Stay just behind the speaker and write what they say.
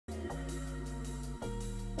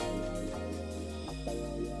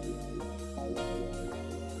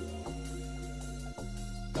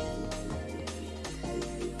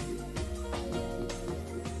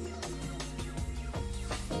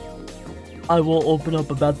I will open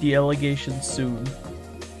up about the allegations soon.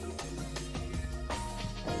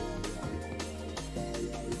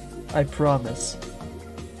 I promise.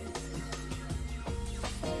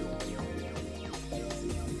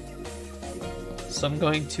 So I'm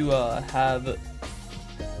going to have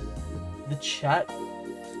the chat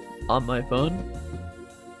on my phone.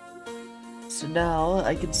 So now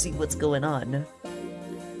I can see what's going on.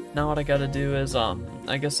 Now what I gotta do is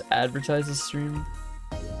I guess advertise the stream.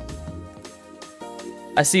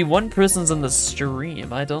 I see one person's in the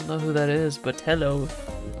stream. I don't know who that is, but hello.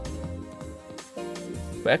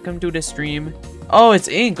 Welcome to the stream. Oh, it's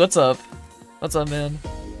Ink. What's up? What's up, man?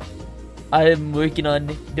 I'm working on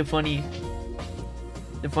the funny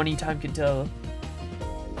time can tell.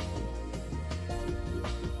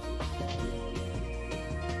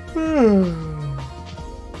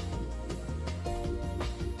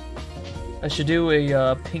 I should do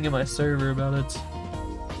a ping in my server about it.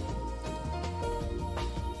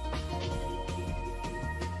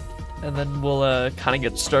 And then we'll kind of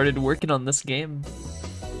get started working on this game.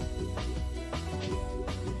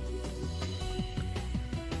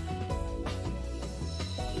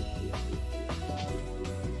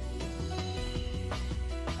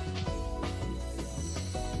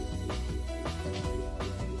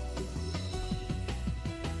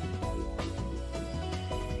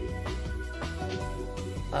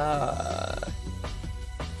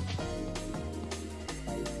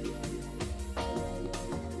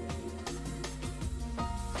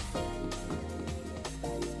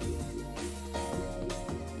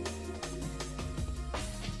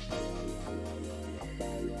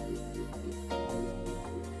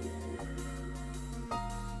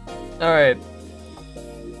 Alright,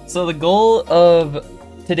 so the goal of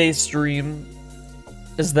today's stream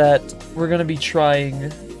is that we're gonna be trying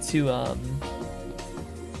to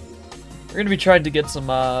get some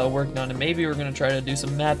work done, and maybe we're gonna try to do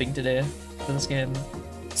some mapping today for this game.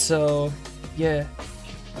 So yeah.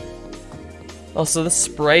 Also, this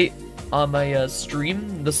sprite on my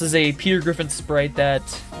stream, this is a Peter Griffin sprite that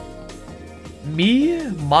me,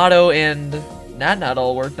 Motto, and Nat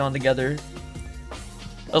all worked on together.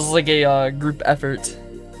 It was like a group effort.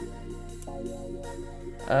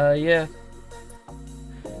 Yeah.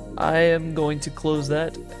 I am going to close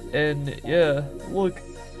that, and yeah, look,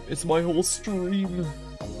 it's my whole stream.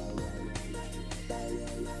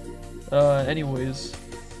 Anyways,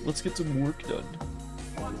 let's get some work done.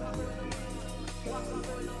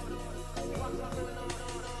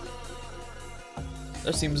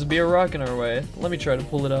 There seems to be a rock in our way. Let me try to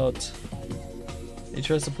pull it out. He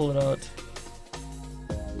tries to pull it out.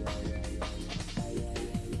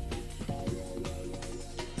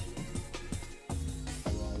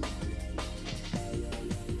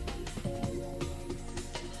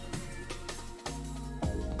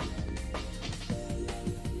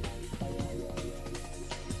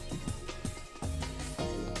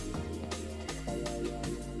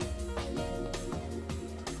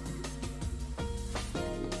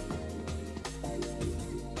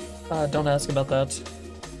 Don't ask about that.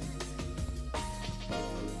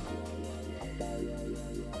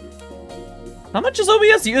 How much is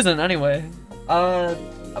OBS using anyway?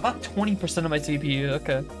 About 20% of my CPU,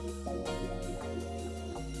 okay.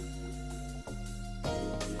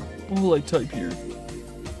 What will I type here?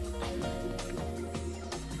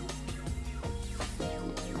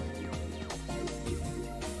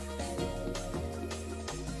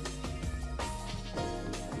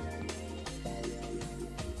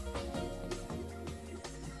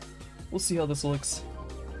 We'll see how this looks.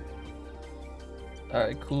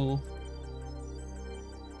 Alright, cool.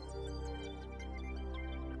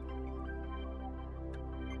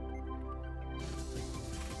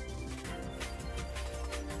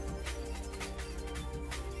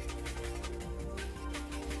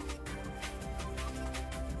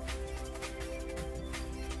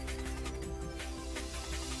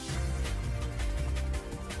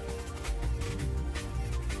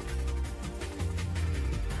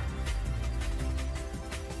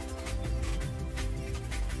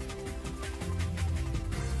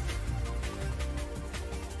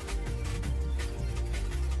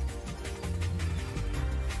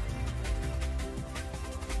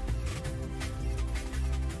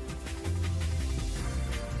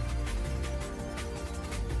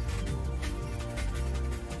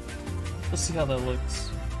 Let's see how that looks.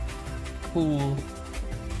 Cool.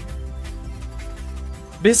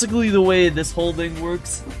 Basically, the way this whole thing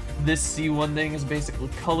works, this C1 thing is basically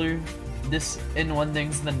color, this N1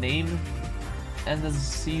 thing's the name, and this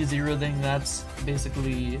C0 thing, that's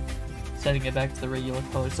basically setting it back to the regular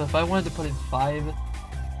color. So if I wanted to put in 5,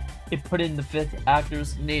 it put in the 5th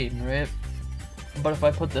actor's name, right? but if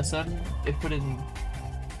I put this in, it put in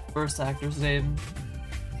first actor's name.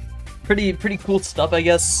 Pretty cool stuff, I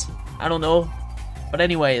guess. I don't know. But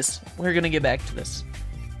anyways, we're gonna get back to this.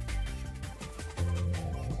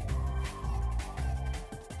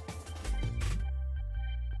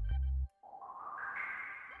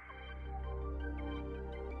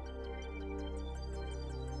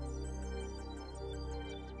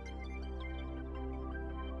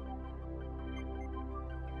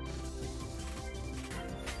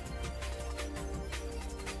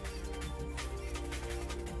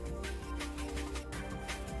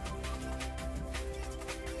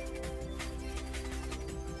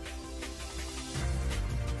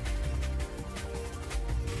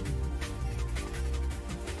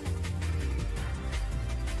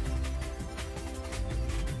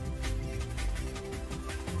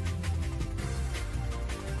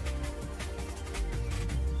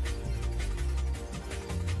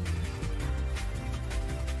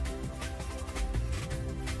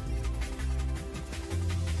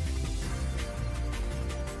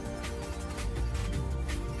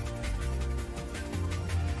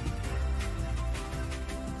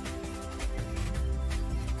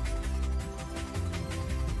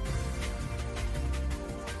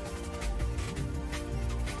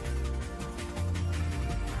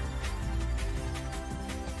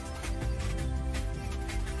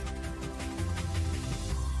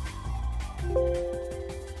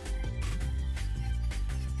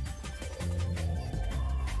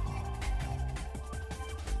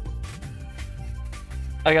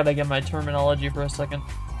 I gotta get my terminology for a second.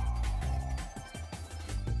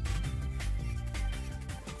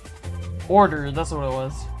 Order, that's what it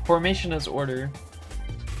was. Formation is order.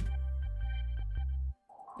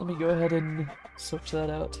 Let me go ahead and switch that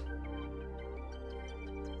out.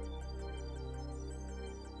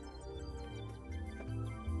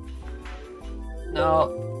 Now,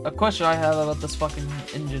 a question I have about this fucking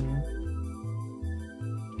engine.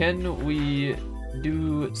 Can we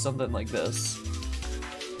do something like this?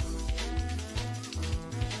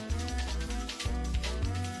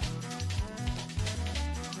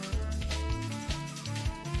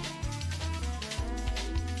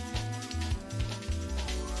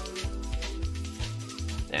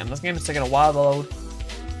 Damn, this game is taking a while to load.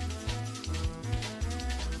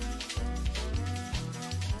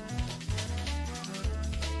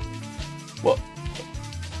 What?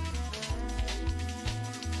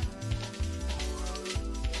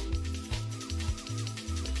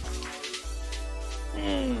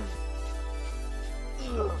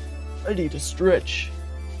 I need to stretch.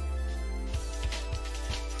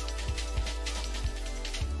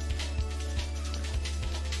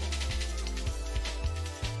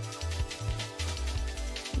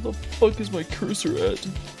 Where the fuck is my cursor at?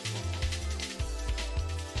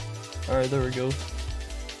 Alright, there we go.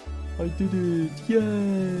 I did it!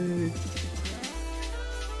 Yay!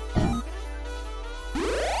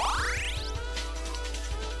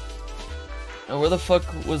 Now where the fuck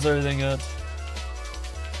was everything at?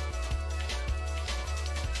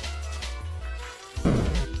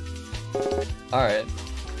 Alright.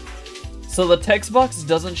 So the text box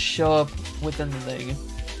doesn't show up within the thing.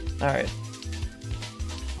 Alright.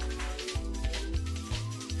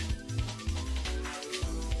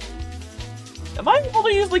 Am I able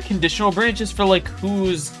to use like conditional branches for like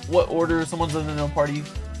what order someone's in the party?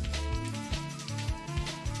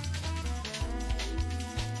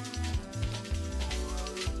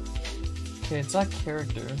 Okay, it's not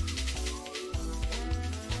character.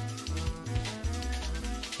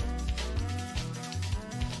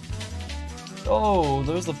 Oh,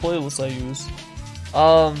 there's the playlist I use.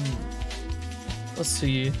 Let's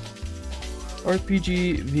see.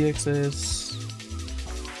 RPG, VXS.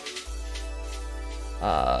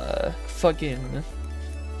 Fucking.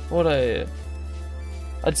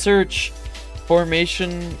 I'd search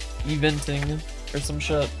formation eventing or some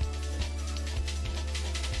shit.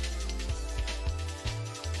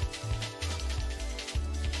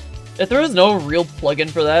 If there was no real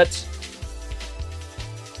plugin for that,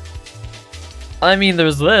 I mean,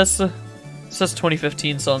 there's this. It says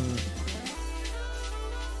 2015, so I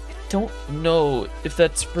don't know if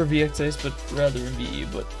that's for VXS, but rather in VE,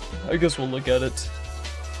 but I guess we'll look at it.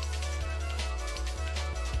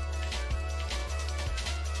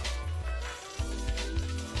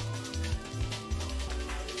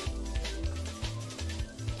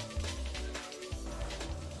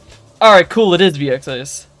 Alright, cool, it is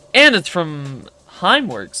VXS. And it's from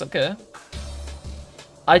Heimworks, okay.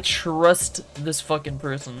 I trust this fucking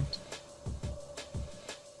person.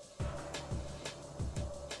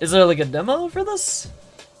 Is there like a demo for this?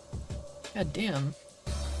 God damn.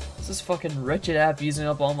 This is fucking wretched app using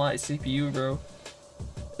up all my CPU, bro.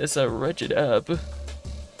 It's a wretched app.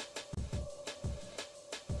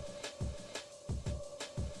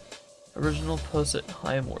 Original post-it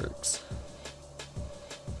Heimworks.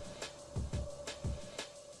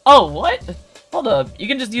 Oh, what? Hold up. You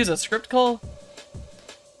can just use a script call?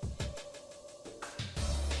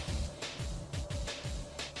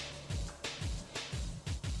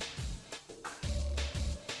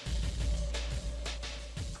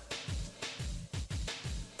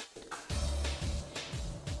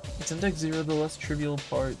 It's index 0, the less trivial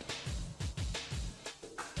part.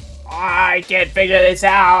 I can't figure this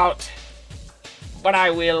out! But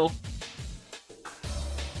I will.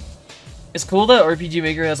 It's cool that RPG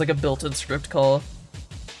Maker has like a built-in script call.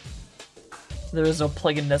 There is no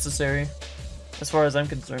plugin necessary, as far as I'm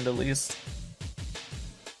concerned at least.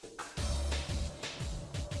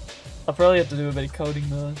 I'll probably have to do a bit of coding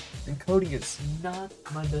though, and coding is not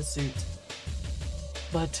my best suit.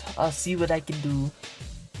 But I'll see what I can do.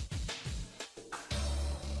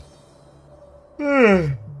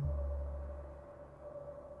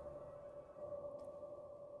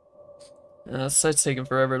 This site's taking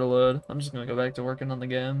forever to load. I'm just gonna go back to working on the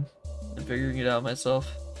game and figuring it out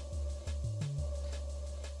myself.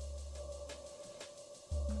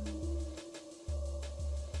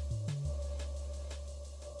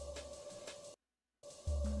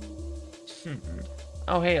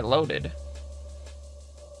 Oh hey, it loaded.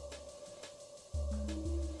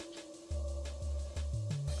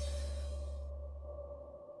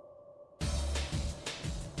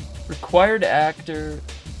 Required actor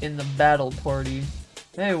in the battle party.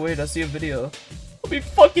 Hey, wait, I see a video. I'll be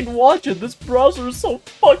fucking watching. This browser is so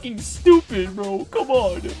fucking stupid, bro. Come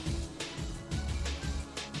on.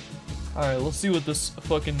 Alright, let's see what this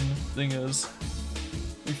fucking thing is.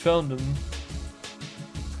 We found him.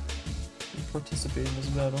 Participate in this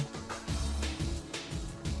battle.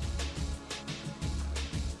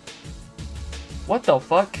 What the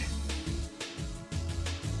fuck?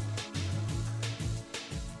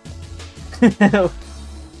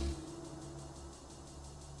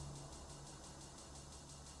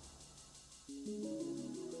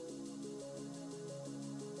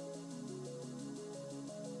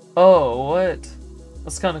 Oh, what?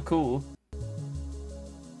 That's kind of cool.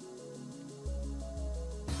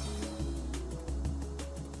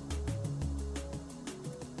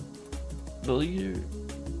 Billiard.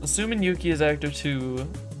 Assuming Yuki is actor 2,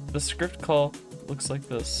 the script call looks like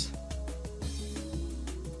this.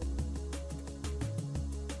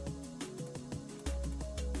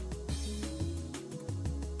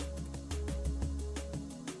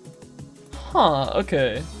 Huh,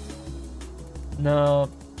 okay. No.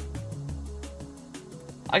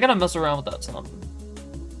 I gotta mess around with that some.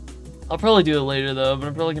 I'll probably do it later though, but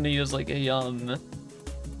I'm probably gonna use like a,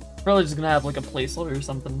 probably just gonna have like a placeholder or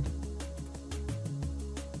something.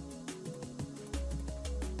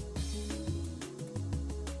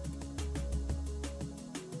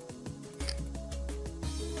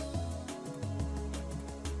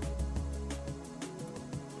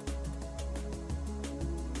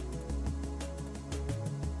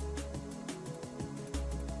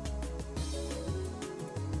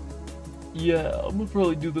 Yeah, I'm gonna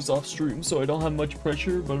probably do this off stream so I don't have much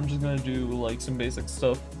pressure, but I'm just gonna do like some basic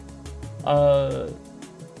stuff.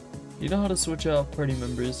 You know how to switch out party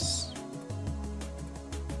members.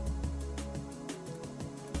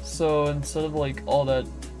 So instead of like all that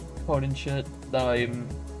code and shit that I'm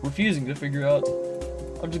refusing to figure out,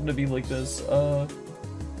 I'm just gonna be like this.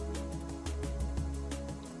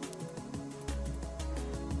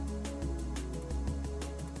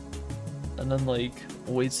 And then like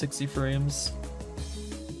wait 60 frames.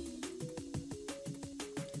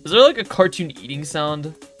 Is there like a cartoon eating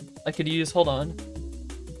sound I could use? Hold on.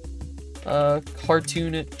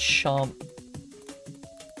 Cartoon chomp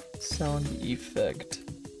sound effect.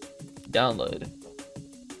 Download.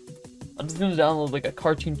 I'm just gonna download like a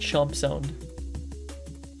cartoon chomp sound.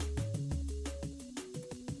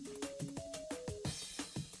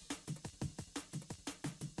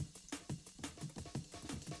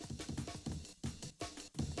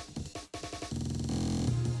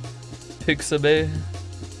 Pixabay.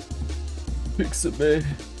 Pixabay.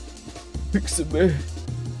 Pixabay.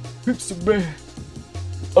 Pixabay.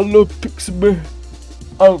 I love Pixabay.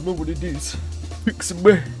 I don't know what it is.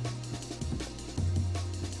 Pixabay.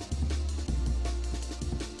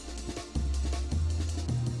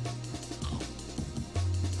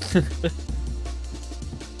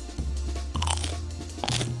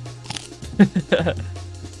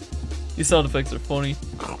 These sound effects are funny.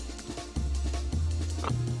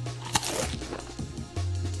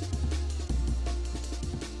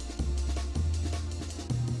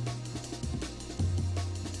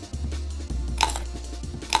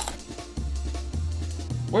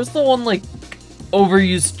 Where's the one, like,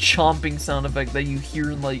 overused chomping sound effect that you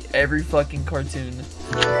hear in, like, every fucking cartoon?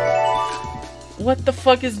 What the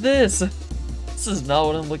fuck is this? This is not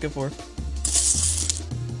what I'm looking for.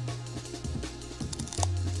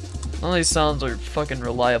 None of these sounds are fucking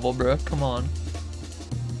reliable, bro. Come on.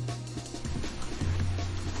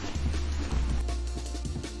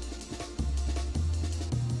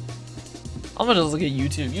 I'm gonna just look at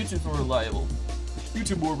YouTube. YouTube's more reliable.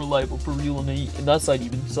 YouTube more reliable for real, and that side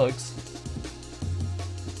even sucks.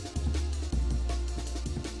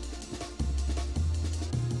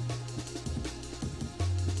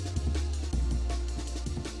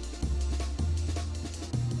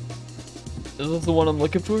 Is this the one I'm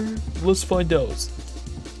looking for? Let's find out.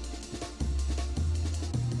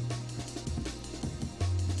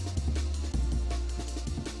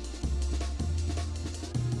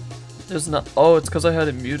 There's not. Oh, it's because I had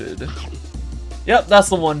it muted. Yep, that's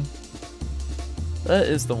the one. That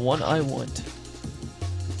is the one I want.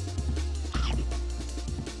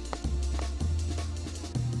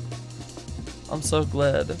 I'm so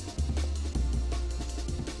glad.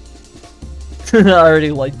 I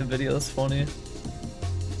already liked the video, that's funny.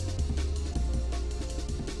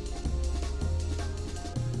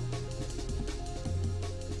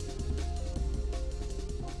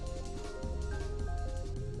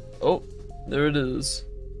 Oh, there it is.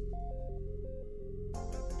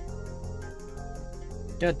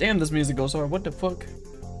 God damn, this music goes hard. What the fuck?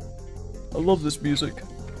 I love this music.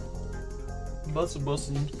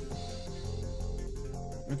 Bussin'.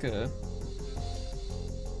 Okay.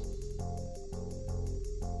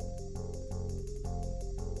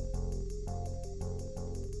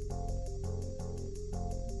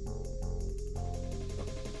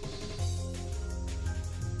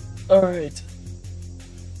 Alright.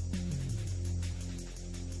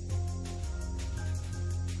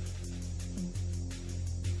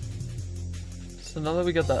 So now that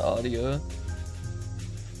we got that audio,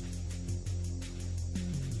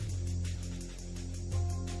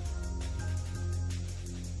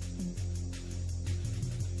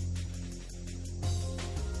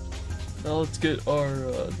 now let's get our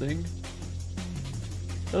thing.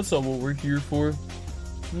 That's not what we're here for.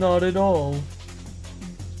 Not at all.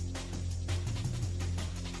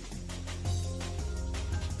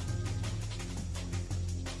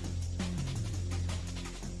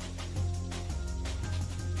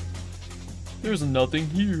 There's nothing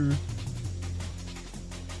here.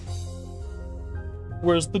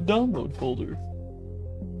 Where's the download folder?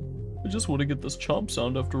 I just want to get this chomp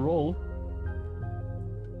sound after all.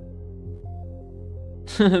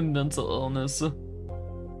 Mental illness.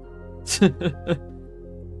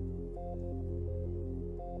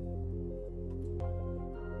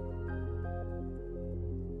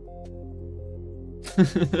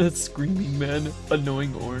 Screaming man,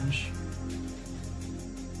 annoying orange.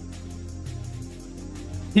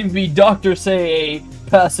 The doctor say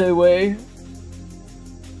pass away.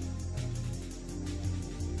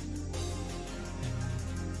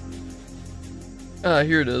 Ah,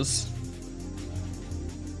 here it is.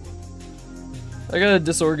 I got a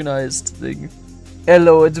disorganized thing.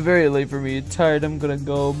 Hello, it's very late for me. Tired, I'm gonna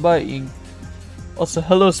go. Bye, Ink. Also,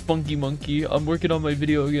 hello, Spunky Monkey. I'm working on my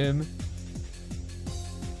video game.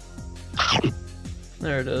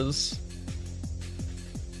 There it is.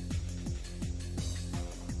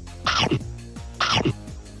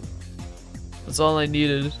 That's all I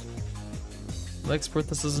needed. I'll export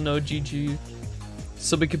this as an OGG.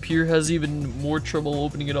 So my computer has even more trouble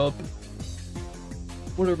opening it up.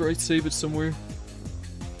 Whatever, I save it somewhere.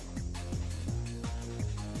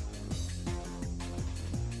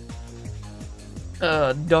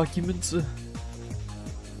 Documents.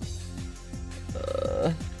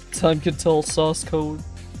 Time can tell source code.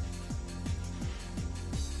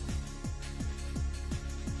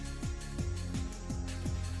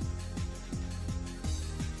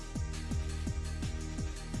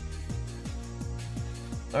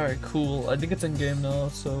 Alright, cool. I think it's in game now,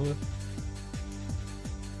 so...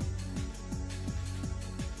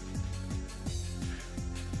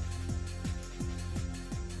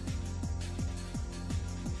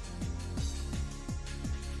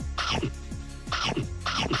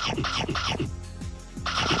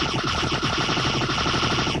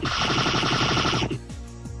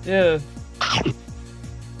 Yeah.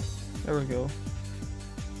 There we go.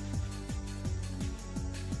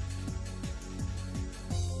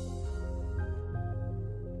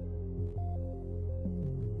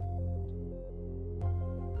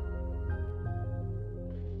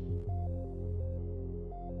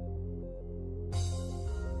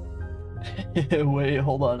 Wait,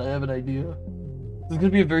 hold on, I have an idea. This is gonna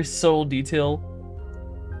be a very subtle detail.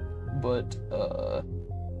 but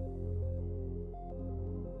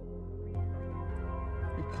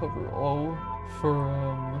recover all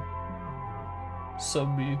from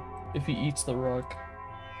Subby if he eats the rock.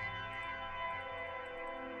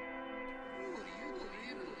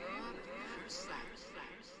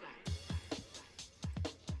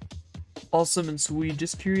 Awesome and sweet.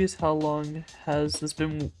 Just curious, how long has this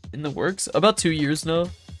been in the works? About 2 years now.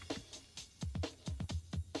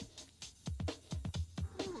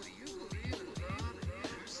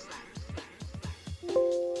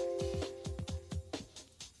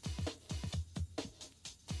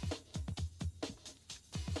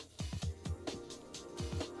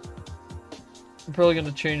 I'm probably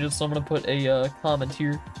gonna change it, so I'm gonna put a comment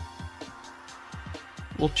here.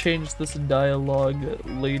 We'll change this in dialogue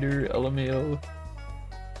later, LMAO.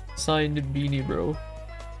 Signed Beanie Bro.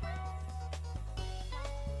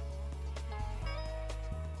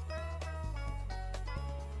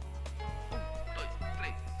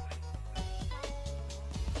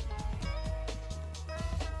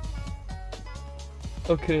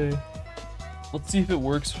 Okay. Let's see if it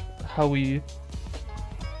works how we...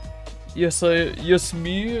 Yes,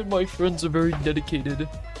 me and my friends are very dedicated.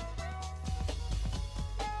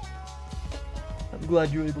 I'm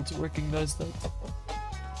glad you're able to recognize that.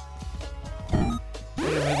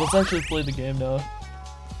 Anyway, let's actually play the game now.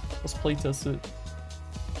 Let's playtest it.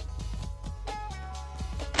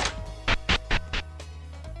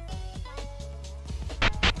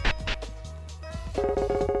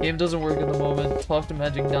 Game doesn't work at the moment. Talk to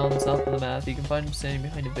Magic down south of the map. You can find him standing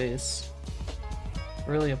behind a base.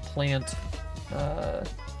 Really a plant. I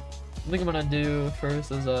think I'm gonna do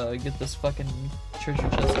first is get this fucking treasure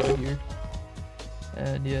chest over here.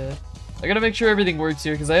 And yeah, I gotta make sure everything works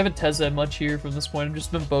here because I haven't tested much here from this point. I've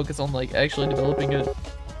just been focused on like actually developing it.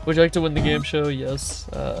 Would you like to win the game show? Yes.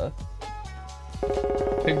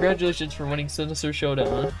 Congratulations for winning Sinister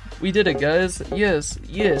Showdown. We did it, guys. Yes,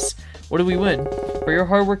 yes. What did we win? For your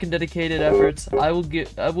hard work and dedicated efforts, I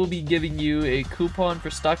will be giving you a coupon for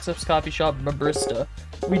StockStep's coffee shop Barista.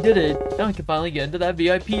 We did it. Now we can finally get into that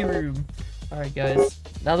VIP room. Alright guys,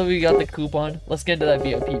 now that we got the coupon, let's get into that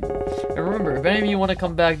VIP room. And remember, if any of you want to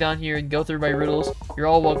come back down here and go through my riddles, you're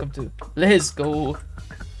all welcome to. Let's go.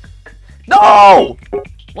 No!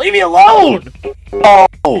 Leave me alone! No!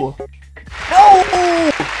 No!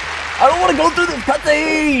 I don't want to go through this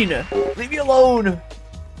cutscene! Leave me alone!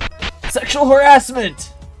 Sexual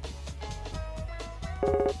harassment!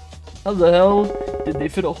 How the hell did they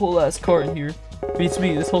fit a whole ass car in here? Beats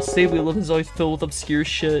me, this whole stable we live is always filled with obscure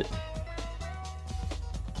shit.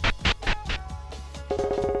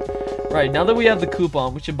 Right, now that we have the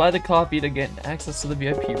coupon, we should buy the coffee to get access to the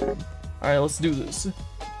VIP room. Alright, let's do this.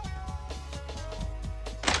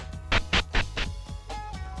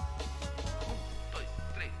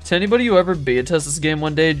 To anybody who ever beta tests this game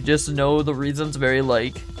one day, just know the reason's very,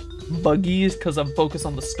 like, buggy is because I'm focused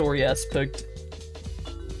on the story aspect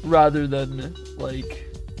rather than,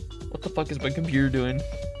 like, what the fuck is my computer doing?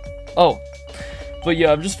 Oh, but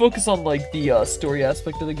yeah, I'm just focused on, like, the story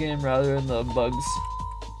aspect of the game rather than the bugs.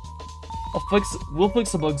 We'll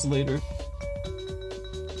fix the bugs later.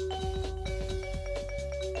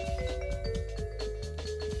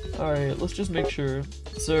 Alright, let's just make sure.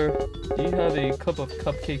 Sir, do you have a cup of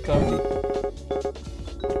cupcake coffee?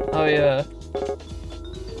 Oh yeah.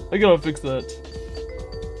 I gotta fix that.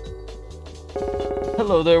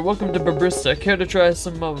 Hello there, welcome to Barista. Care to try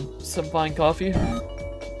some fine coffee?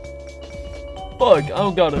 Bug, I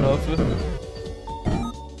don't got enough.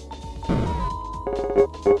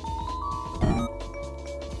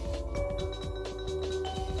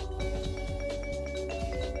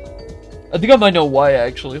 I think I might know why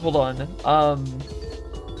actually. Hold on.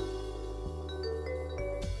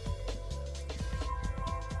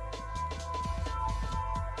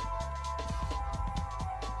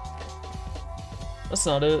 That's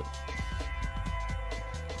not it.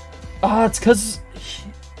 Ah, it's cause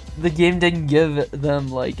the game didn't give them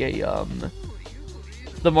like a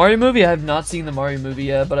the Mario movie. I have not seen the Mario movie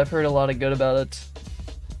yet, but I've heard a lot of good about it.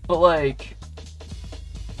 But like,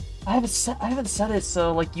 I haven't said it,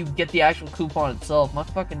 so like you get the actual coupon itself. My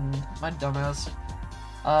dumbass.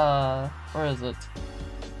 Where is it?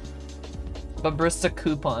 Barista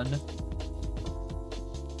coupon.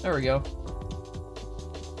 There we go.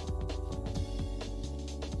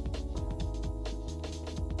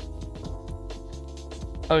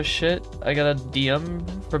 Oh shit, I got a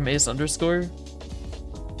DM from Ace underscore.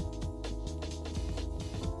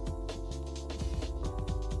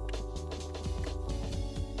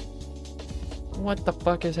 What the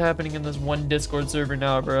fuck is happening in this one Discord server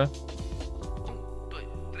now, bruh?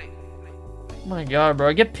 my god, bro.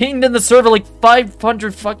 I get pinged in the server like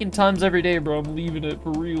 500 fucking times every day, bro. I'm leaving it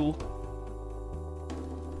for real.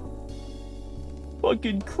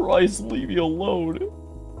 Fucking Christ, leave me alone.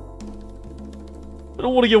 I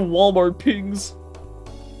don't want to get Walmart pings.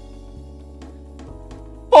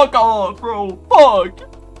 Fuck off, bro. Fuck.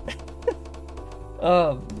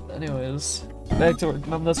 Anyways. Back to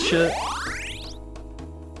working on this shit.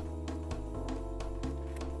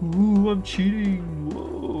 Ooh, I'm cheating.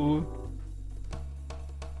 Whoa.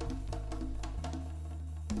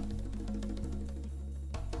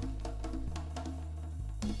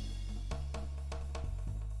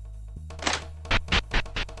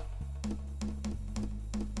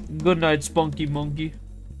 Good night, Spunky Monkey.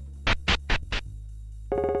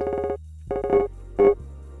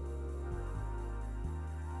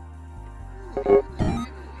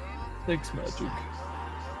 Thanks, Magic.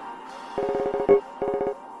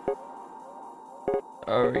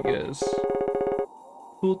 Alright, guys.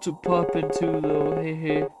 Cool to pop into, though. Hey,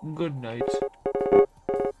 hey. Good night.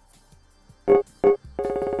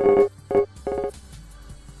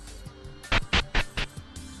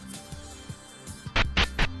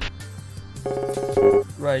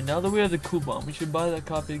 Right, now that we have the coupon, we should buy that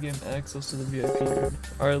copy to gain access to the VIP room.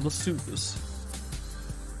 Alright, let's do this.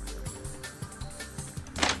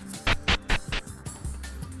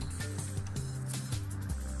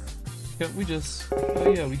 Can't we just...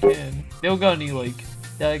 Oh yeah, we can. They don't got any, like,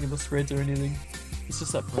 diagonal spreads or anything. It's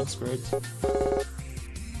just that front spreads.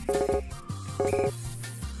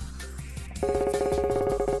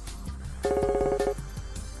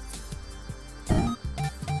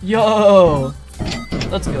 Yo!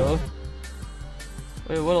 Let's go.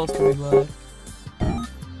 Wait, what else can we buy?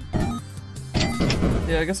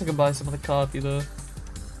 Yeah, I guess I can buy some of the coffee, though.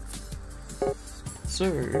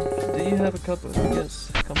 Sir, do you have a cup of...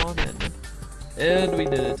 Yes, come on in. And we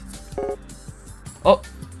did it. Oh!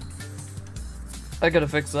 I gotta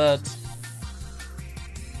fix that.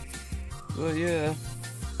 Oh, yeah.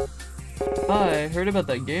 Hi, heard about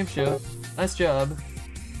that game show. Nice job.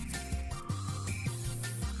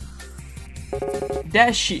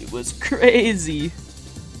 That shit was crazy.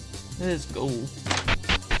 Let's go.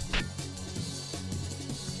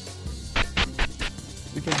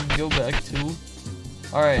 We can go back to...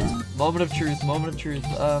 Alright, moment of truth, moment of truth.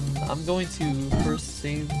 I'm going to first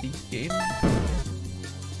save the game.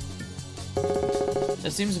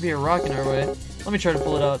 There seems to be a rock in our way. Let me try to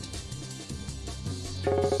pull it out.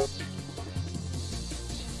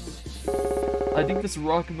 I think this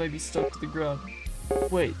rock might be stuck to the ground.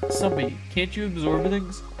 Wait, somebody, can't you absorb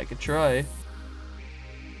things? I could try.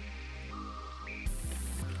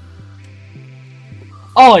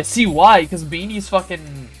 Oh, I see why, because Beanie's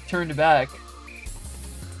fucking turned back.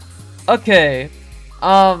 Okay,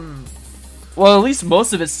 well, at least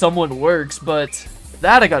most of it somewhat works, but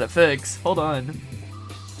that I gotta fix. Hold on.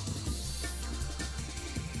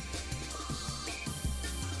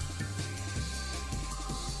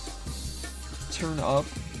 Turn up.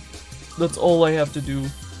 That's all I have to do,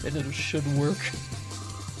 and it should work.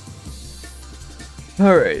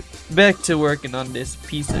 Alright, back to working on this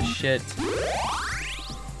piece of shit.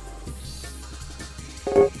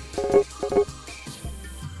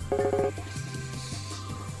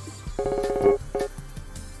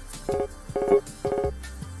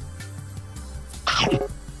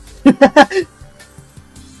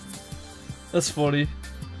 That's funny.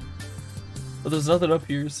 But there's nothing up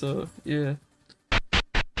here, so yeah.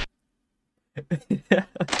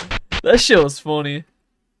 That shit was funny.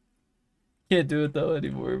 Can't do it though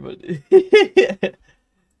anymore, but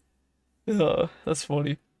oh, that's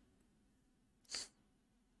funny.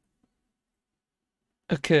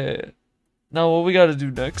 Okay, now what we gotta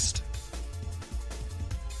do next?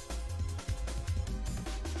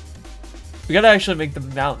 We gotta actually make the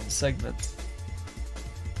mountain segment,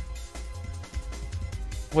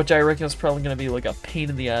 which I reckon is probably gonna be like a pain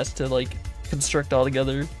in the ass to like construct all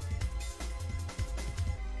together.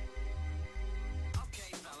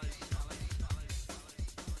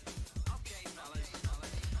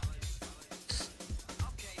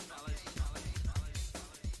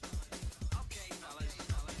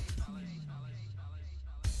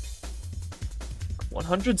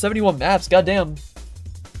 $171 maps, goddamn.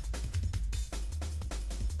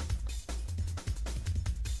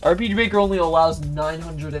 RPG Maker only allows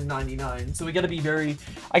 999, so we gotta be very.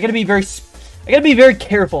 I gotta be very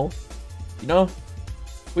careful. You know,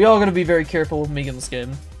 we all gotta be very careful with making this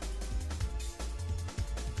game.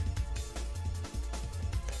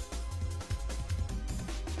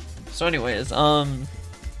 So, anyways, we're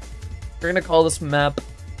gonna call this map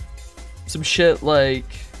some shit like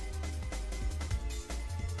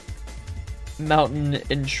mountain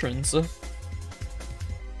entrance.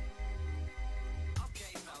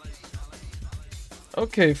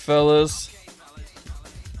 Okay, fellas.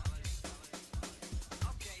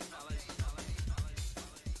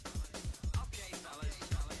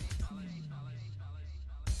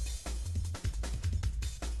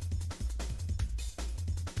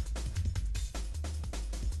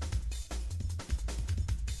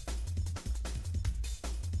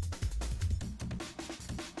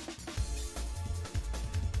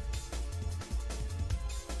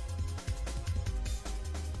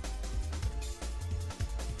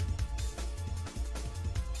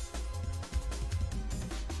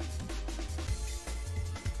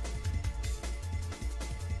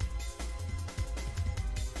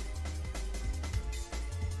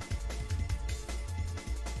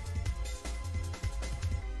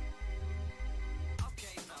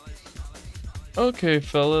 Okay,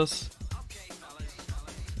 fellas.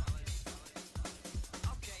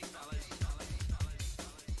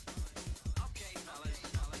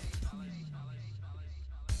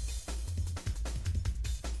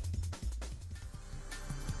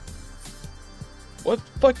 What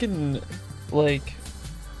fucking, like,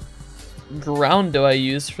 ground do I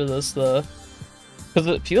use for this, though? Because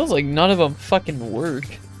it feels like none of them fucking work.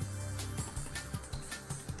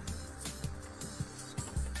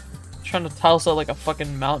 Trying to tile out like a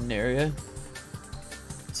fucking mountain area.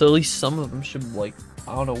 So at least some of them should, like,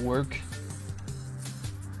 I don't know, work.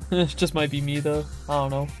 It just might be me, though. I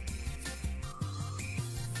don't know.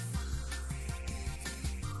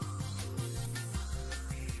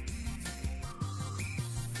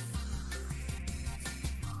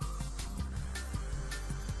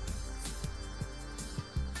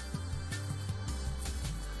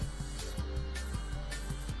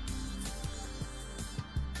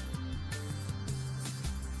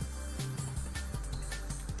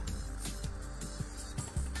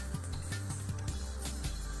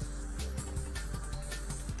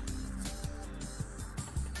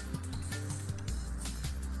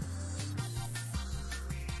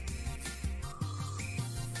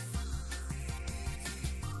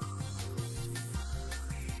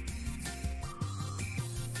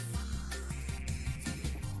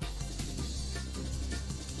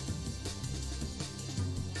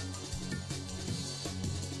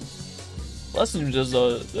 That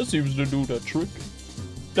seems to do the trick.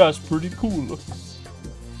 That's pretty cool.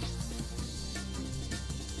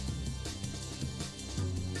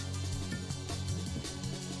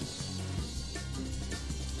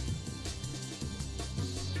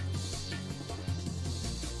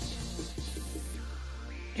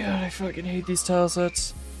 God, I fucking hate these tile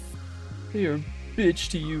sets. They are a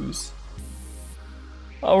bitch to use.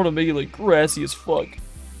 I want to make it like grassy as fuck.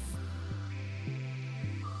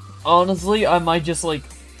 Honestly, I might just like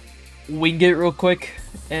wing it real quick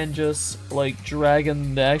and just like drag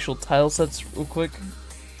in the actual tile sets real quick.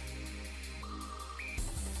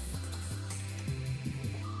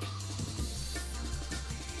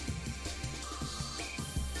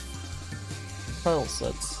 Tile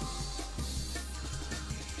sets.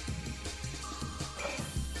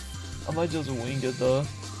 I might just wing it though.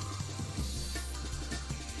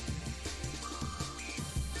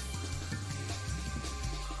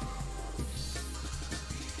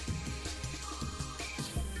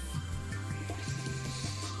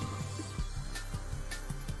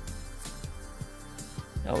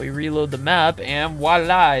 Now we reload the map and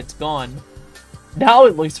voila, it's gone. Now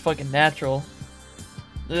it looks fucking natural.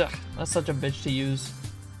 Ugh, that's such a bitch to use.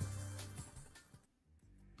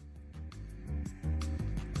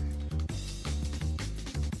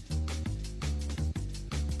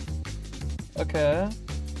 Okay.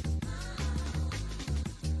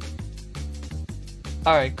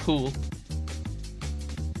 Alright, cool.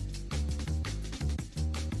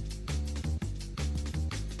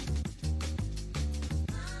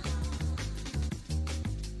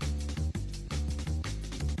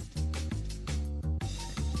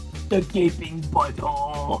 The gaping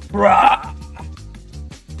butthole. Brah!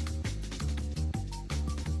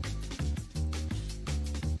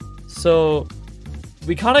 So,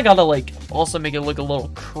 we kind of gotta like also make it look a little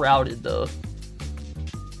crowded though.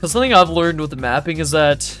 Because something I've learned with the mapping is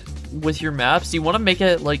that with your maps, you want to make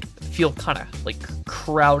it like feel kind of like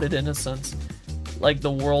crowded in a sense. Like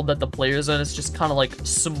the world that the player's in is just kind of like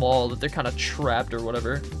small, that they're kind of trapped or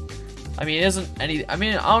whatever. I mean, it isn't any. I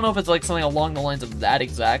mean, I don't know if it's like something along the lines of that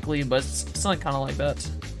exactly, but it's something kind of like that.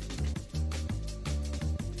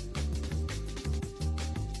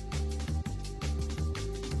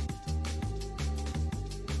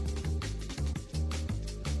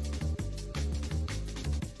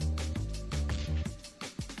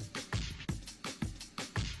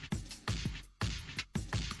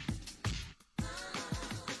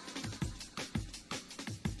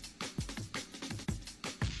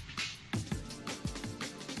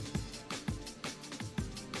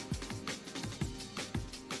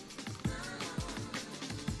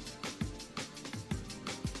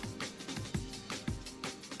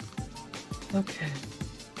 Okay.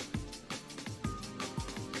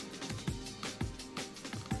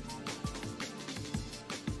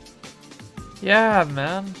 Yeah,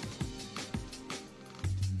 man.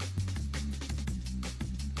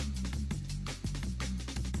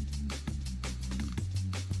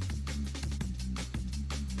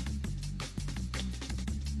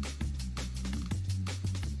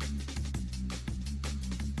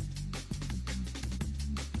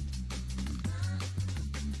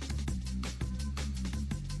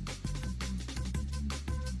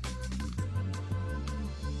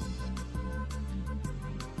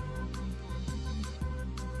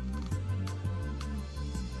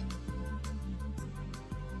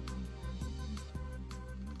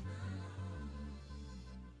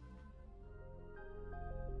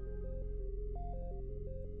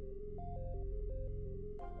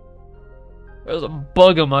 There was a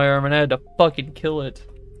bug on my arm and I had to fucking kill it.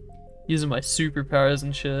 Using my superpowers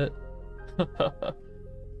and shit.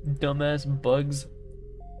 Dumbass bugs.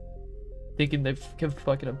 Thinking they can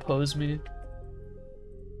fucking oppose me.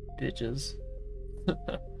 Bitches.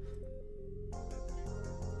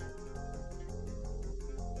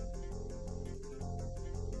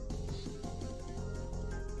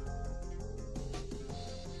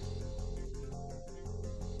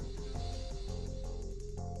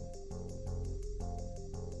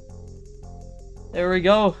 There we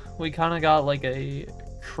go. We kind of got like a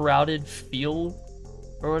crowded feel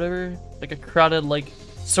or whatever. Like a crowded like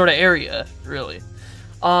sort of area, really.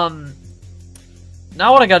 Now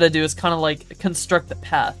what I gotta do is kind of like construct the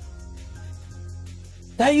path.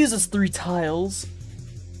 That uses 3 tiles.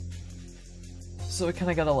 So I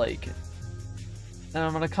kind of gotta like, and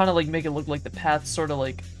I'm gonna kind of like make it look like the path sort of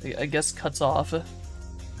like, I guess cuts off.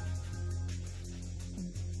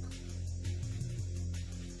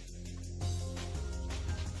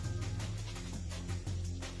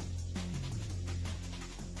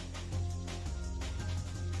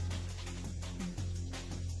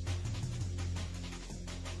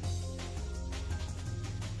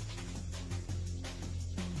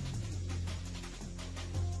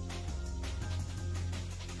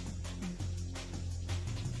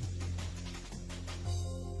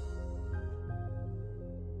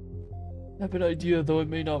 I have an idea, though it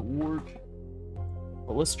may not work.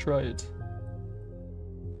 But let's try it.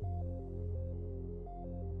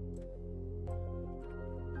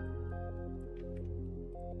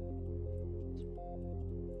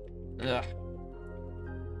 Ugh.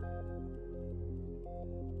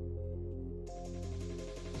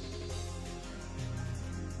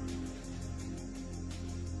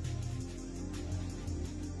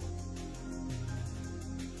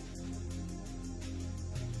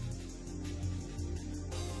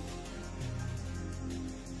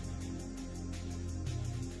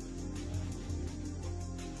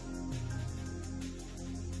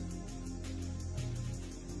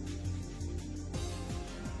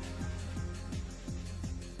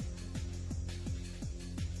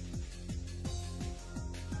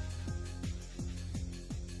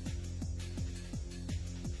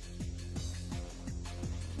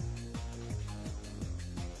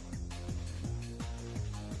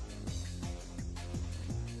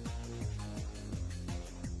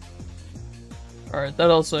 Alright,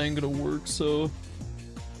 that also ain't gonna work, so...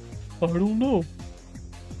 I don't know.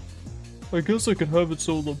 I guess I could have it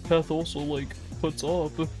so the path also, like, cuts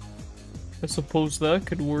off. I suppose that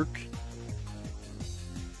could work.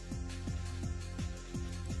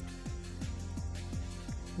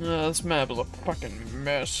 This map is a fucking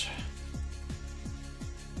mess.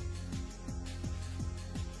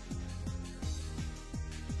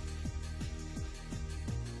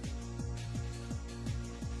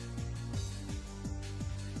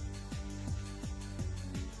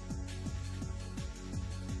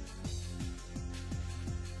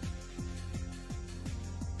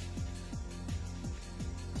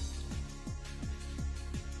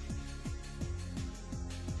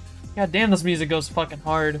 God damn, this music goes fucking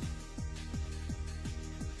hard.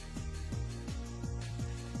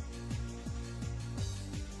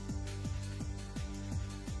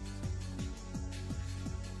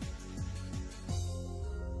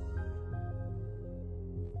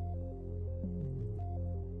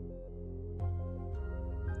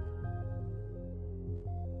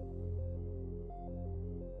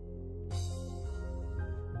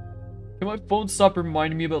 Can my phone stop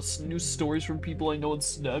reminding me about new stories from people I know on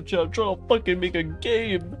Snapchat? I'm trying to fucking make a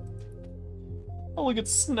game. Oh, look at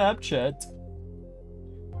Snapchat.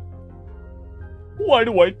 Why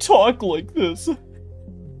do I talk like this?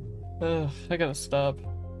 I gotta stop.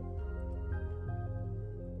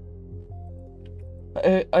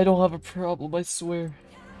 I don't have a problem, I swear.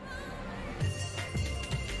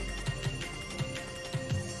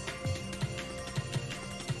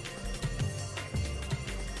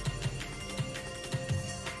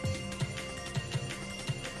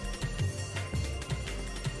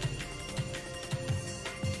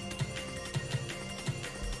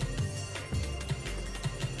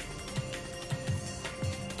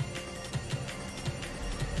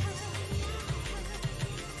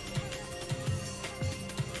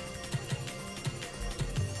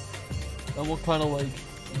 And we'll kind of like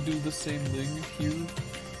do the same thing here.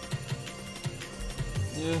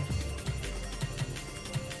 Yeah.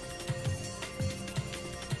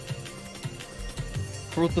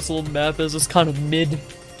 For what this little map is, it's kind of mid.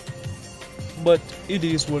 But it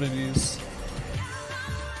is what it is.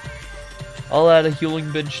 I'll add a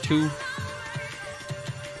healing bench too.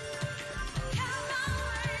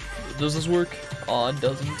 Does this work? Aw, it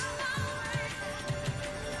doesn't.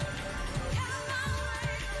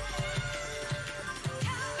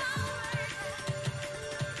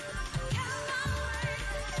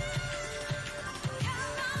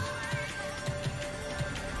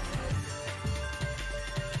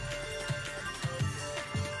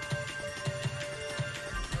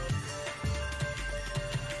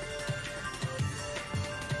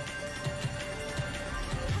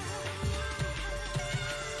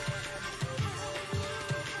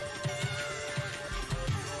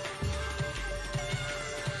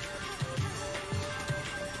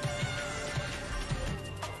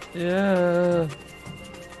 Yeah.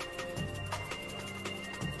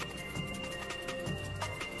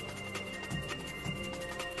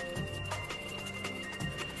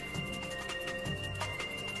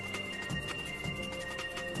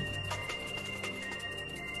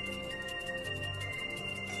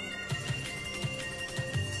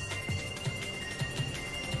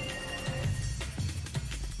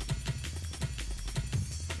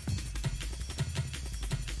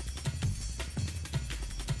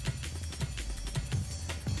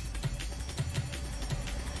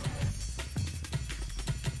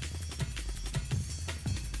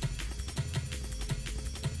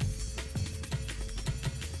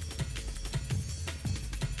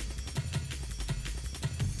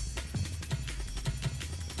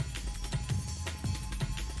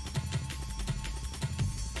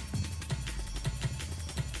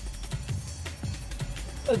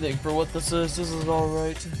 I think for what this is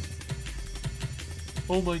alright.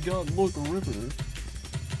 Oh my god, look, a river.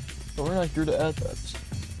 But we're not here to add that.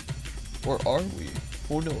 Or are we?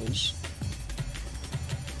 Who knows?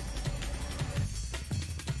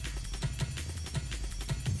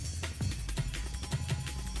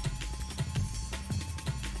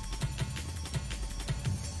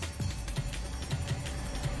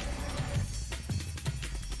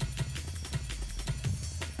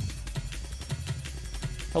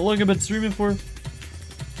 How long have I been streaming for?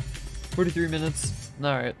 43 minutes.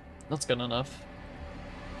 Alright, that's good enough.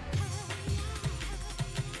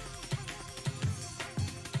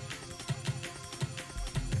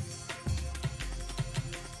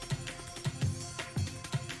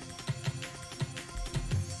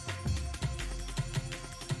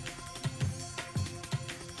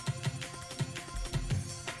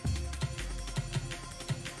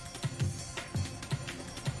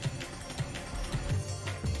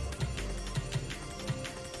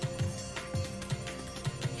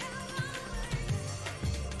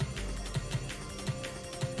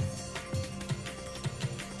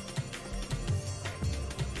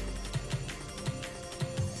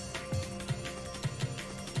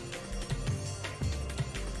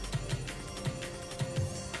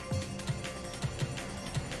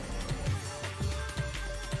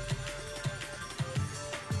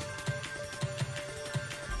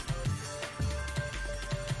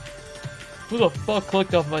 Who the fuck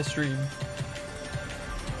clicked off my stream?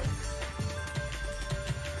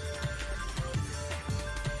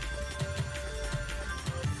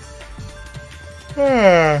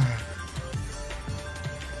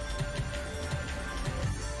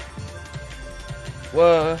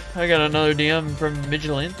 Whoa, I got another DM from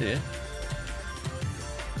Vigilante.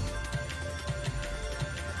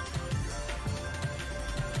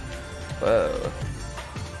 Whoa.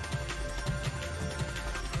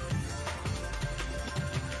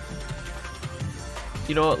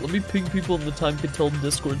 You know what, let me ping people in the Time Can Tell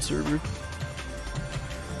Discord server.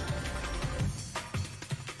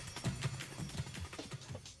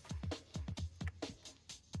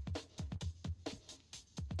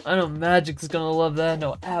 I know Magic's gonna love that, I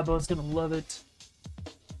know Abo's gonna love it.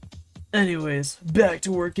 Anyways, back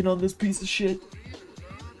to working on this piece of shit.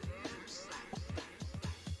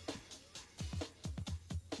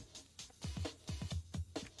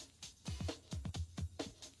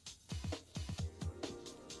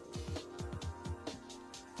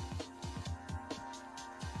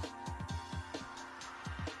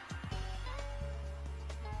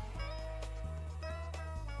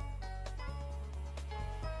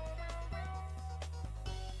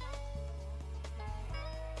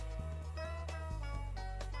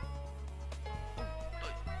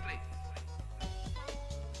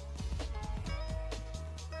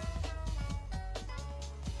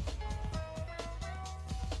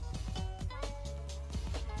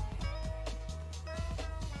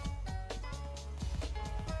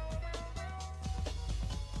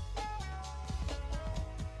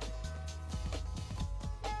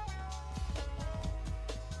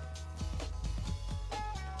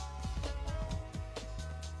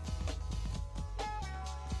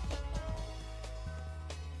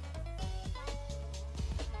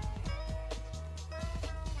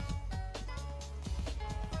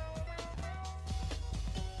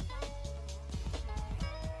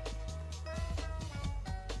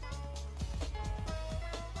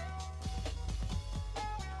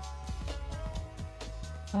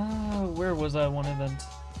 Where was I one event?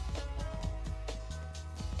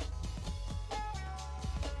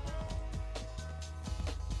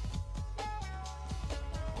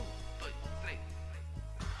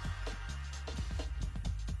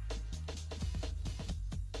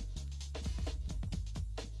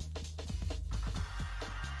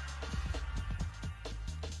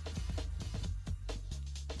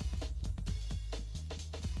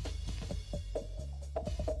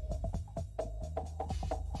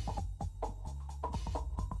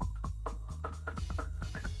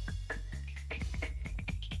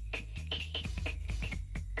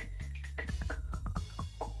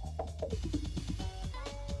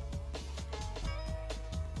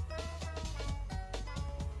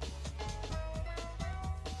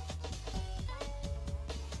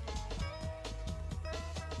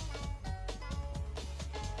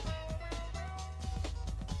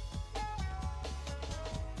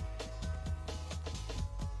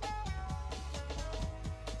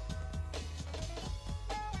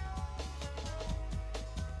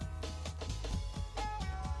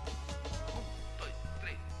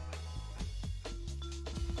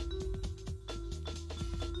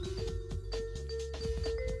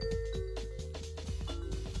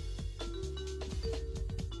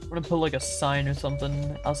 I'm gonna put like a sign or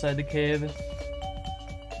something outside the cave.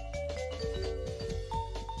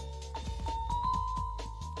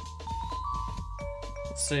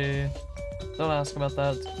 Let's see. Don't ask about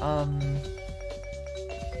that.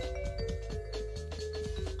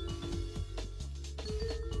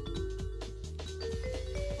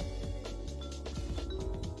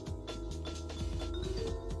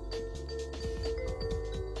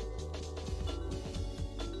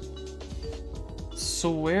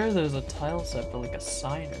 Swear there's a tile set for like a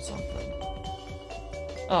sign or something.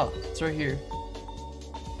 Oh, it's right here.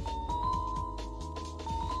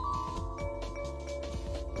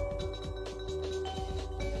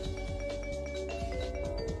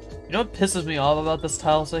 You know what pisses me off about this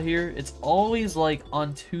tile set here? It's always like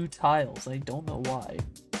on 2 tiles. I don't know why.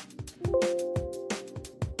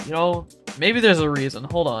 You know, maybe there's a reason.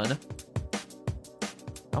 Hold on.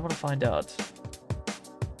 I'm gonna find out.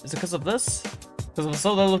 Is it because of this? Because of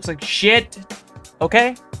so that looks like shit.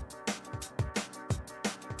 Okay?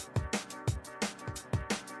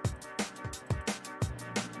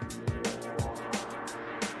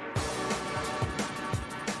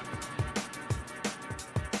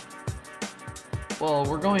 Well,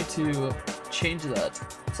 we're going to change that.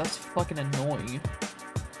 'Cause that's fucking annoying.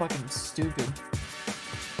 Fucking stupid.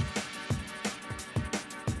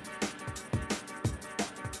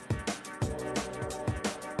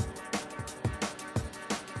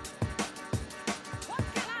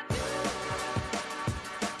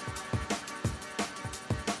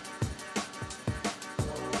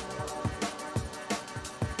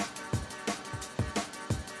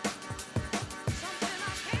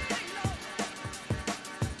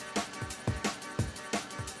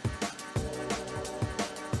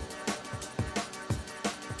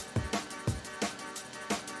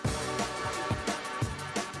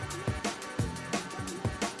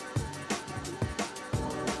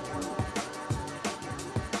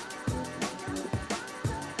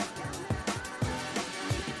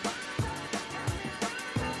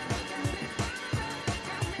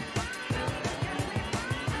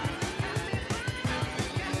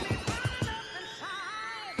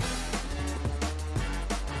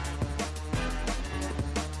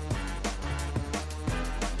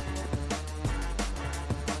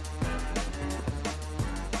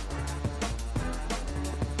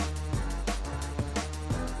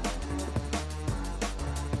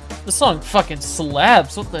 This song fucking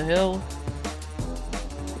slaps, what the hell?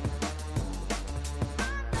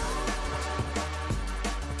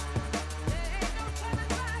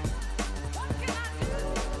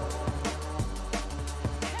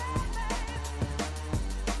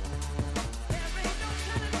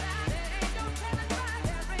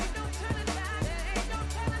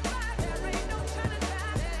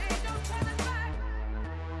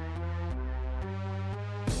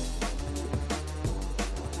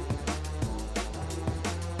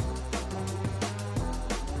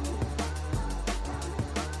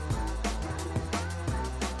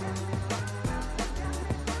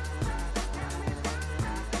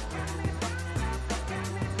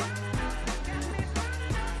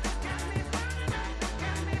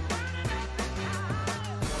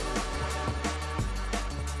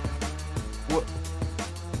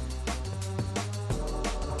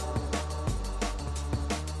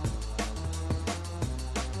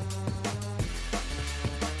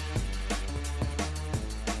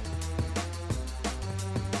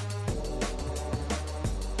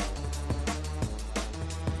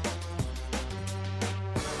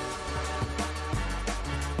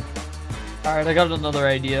 Alright, I got another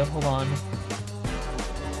idea. Hold on.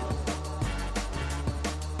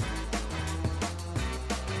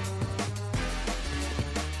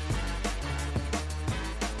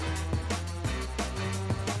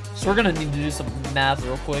 So we're gonna need to do some math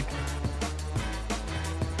real quick.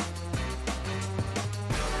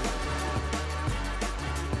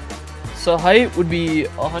 So height would be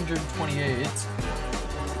 128.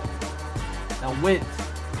 Now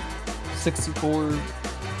width, 64.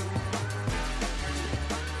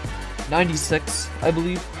 96, I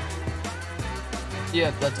believe.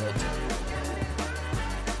 Yeah, that's it.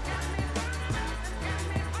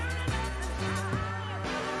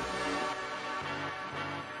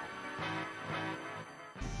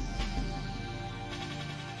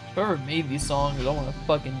 Whoever made these songs, I don't want to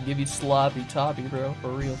fucking give you sloppy toppy, bro. For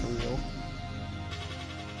real, for real.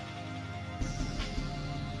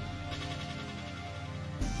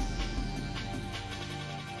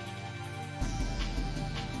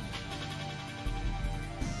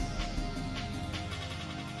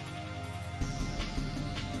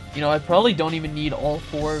 You know, I probably don't even need all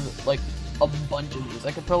four, like, a bunch of these.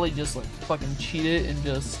 I could probably just, like, fucking cheat it and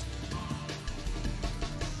just...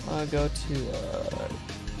 go to,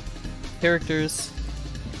 characters.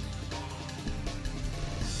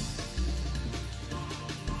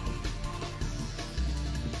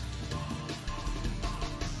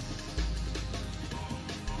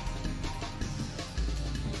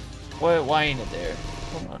 Why ain't it there?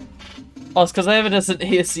 Hold on. Oh, it's because I have it as an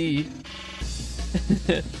ASE.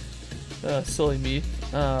 Silly me.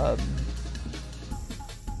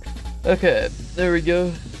 Okay, there we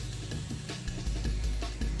go.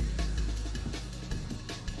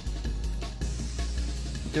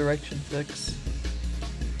 Direction fix.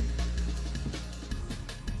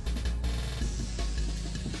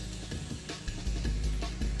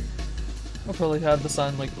 I'll probably have the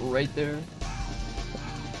sign like right there.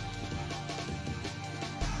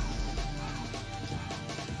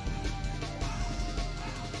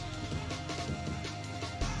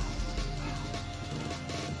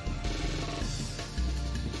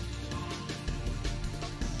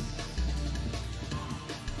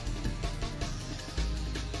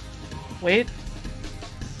 Wait,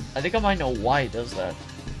 I think I might know why it does that.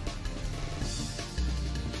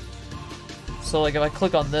 So like if I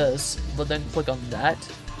click on this, but then click on that.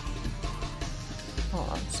 Hold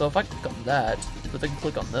on, so if I click on that, but then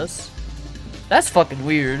click on this, that's fucking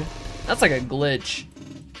weird. That's like a glitch.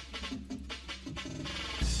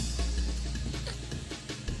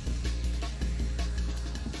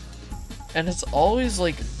 And it's always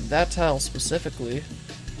like that tile specifically.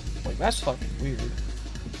 Like that's fucking weird.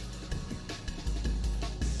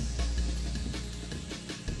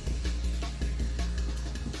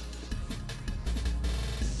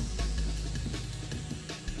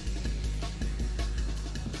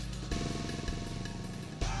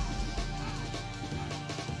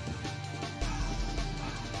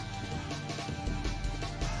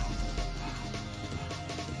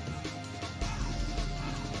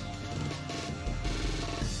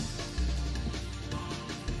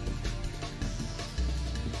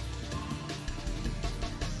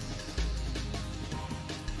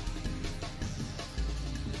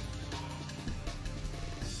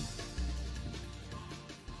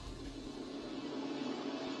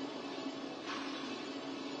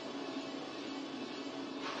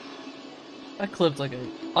 I clipped like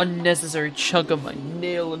an unnecessary chunk of my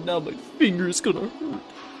nail and now my finger's gonna hurt.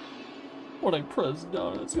 When I press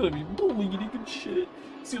down, it's gonna be bleeding and shit.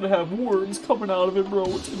 It's gonna have worms coming out of it, bro.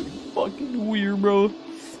 It's gonna be fucking weird, bro.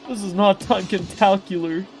 This is not time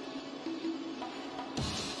calculator.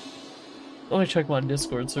 Let me check my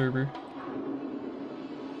Discord server.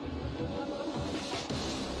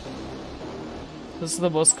 This is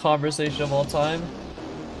the most conversation of all time.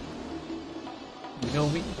 You know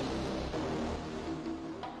me.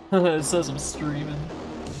 It says I'm streaming.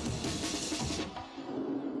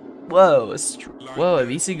 Whoa, whoa,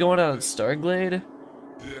 have you seen going out on Starglade?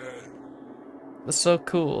 That's so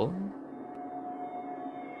cool.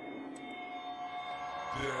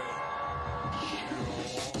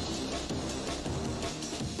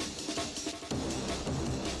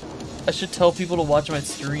 I should tell people to watch my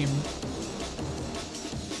stream.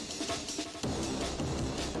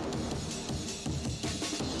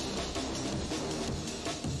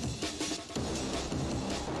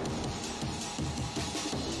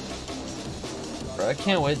 I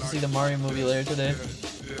can't wait to see the Mario movie later today.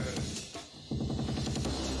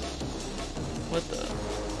 What the?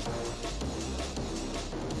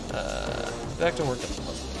 Back to work on the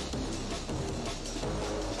puzzle.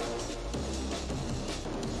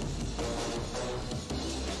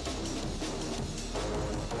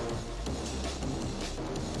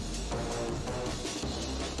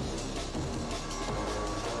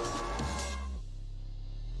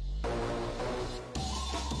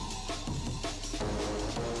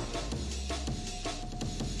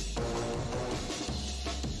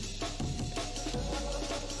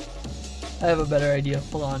 I have a better idea.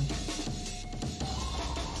 Hold on.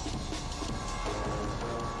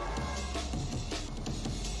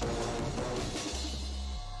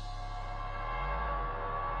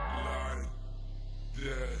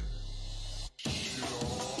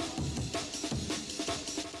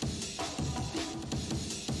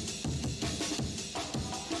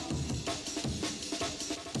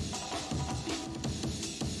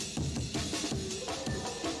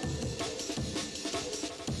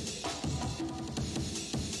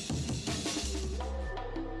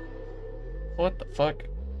 What the fuck?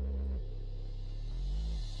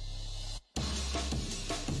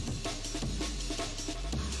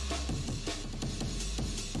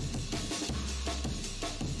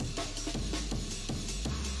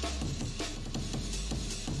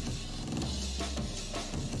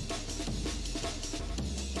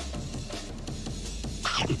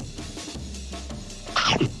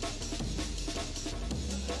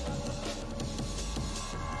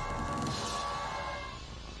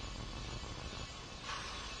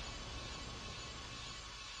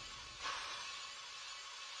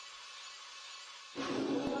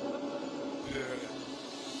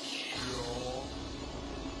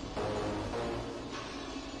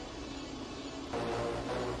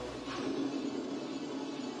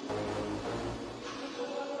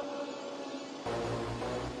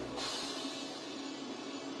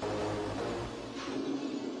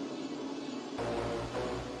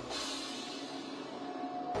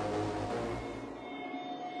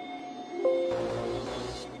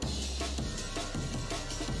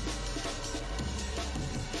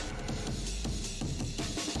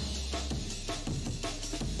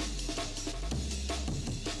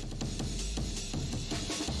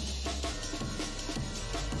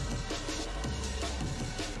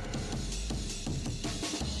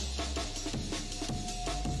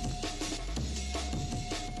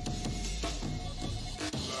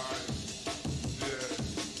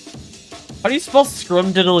 How do you spell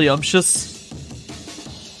scrumdiddlyumptious?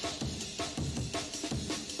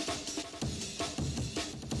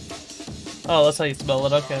 Oh, that's how you spell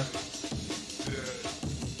it, okay.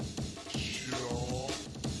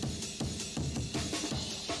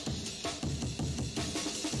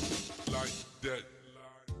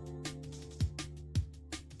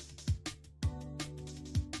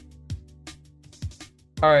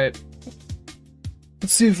 Alright.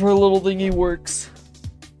 Let's see if our little thingy works.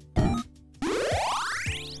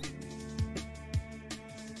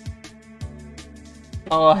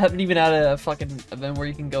 Oh, I haven't even had a fucking event where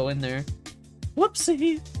you can go in there.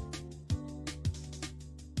 Whoopsie!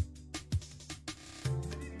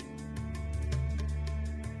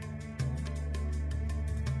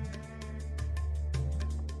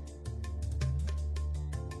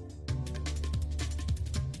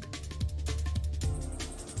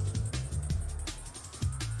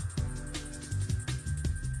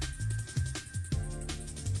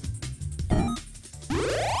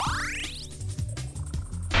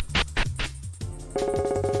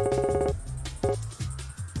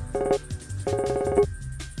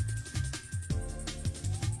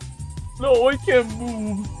 No, I can't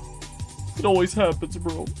move. It always happens,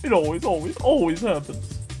 bro. It always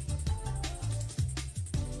happens.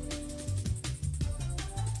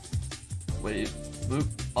 Wait, move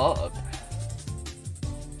up.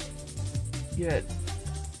 Yeah.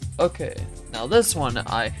 Okay, now this one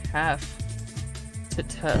I have to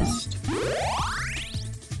test.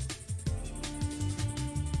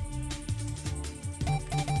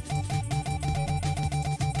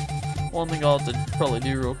 One thing I'll have to probably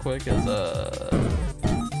do real quick is,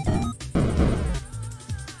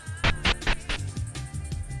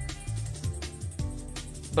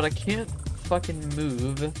 but I can't fucking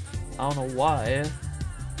move. I don't know why.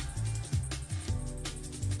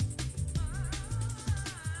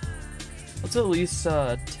 Let's at least,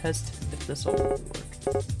 test if this will work.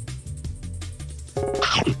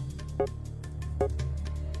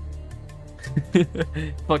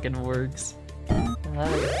 Fucking works.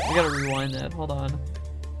 I gotta rewind that, hold on.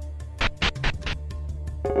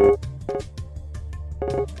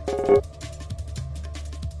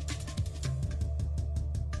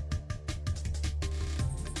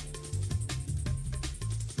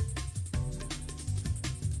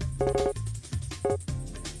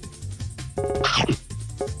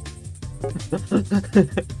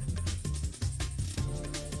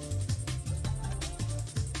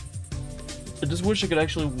 I just wish I could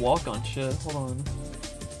actually walk on shit. Hold on.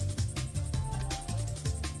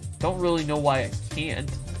 Don't really know why I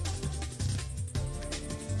can't.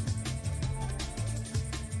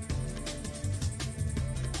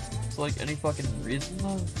 It's like any fucking reason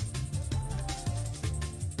though.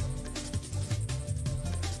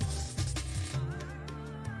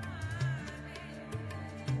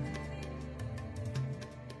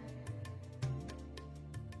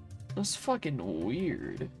 That's fucking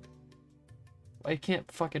weird. I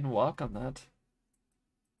can't fucking walk on that.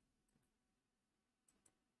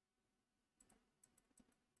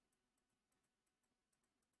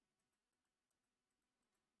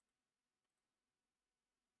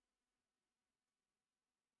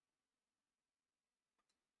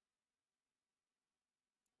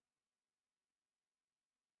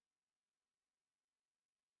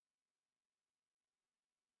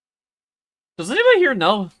 Does anybody here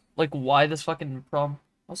know, like, why this fucking problem?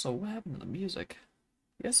 Also, what happened to the music?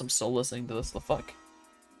 I guess I'm still listening to this, the fuck?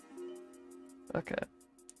 Okay.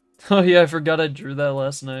 Oh yeah, I forgot I drew that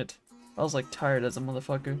last night. I was, like, tired as a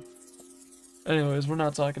motherfucker. Anyways, we're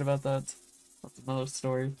not talking about that. That's another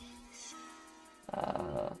story.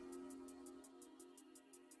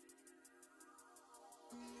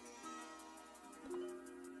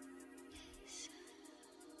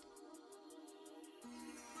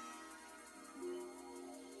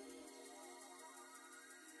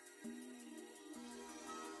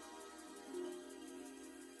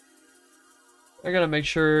 I gotta make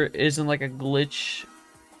sure it isn't like a glitch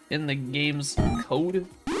in the game's code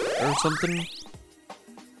or something.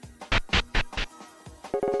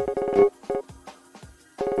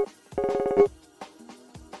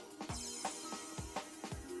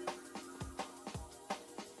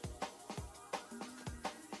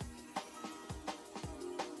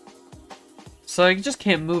 So I just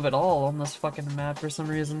can't move at all on this fucking map for some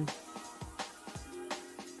reason.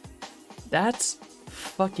 That's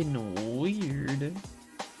fucking weird.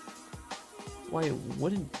 Why it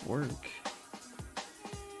wouldn't work.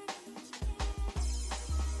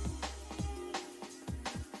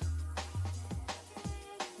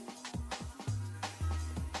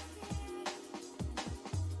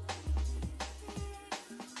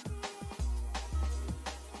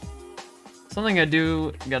 Something I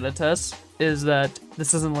do gotta test is that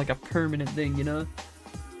this isn't like a permanent thing, you know?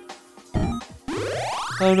 I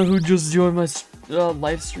don't know who just joined my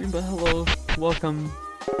live stream, but hello, welcome.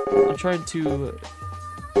 I'm trying to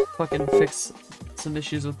fucking fix some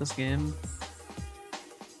issues with this game.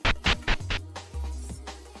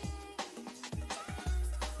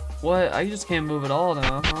 What? I just can't move at all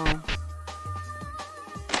now, huh?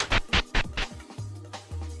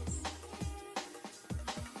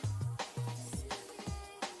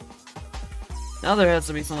 Now there has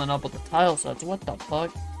to be something up with the tile sets. What the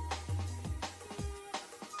fuck?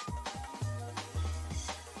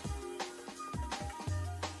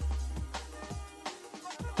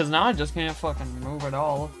 Cause now I just can't fucking move at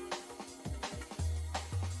all.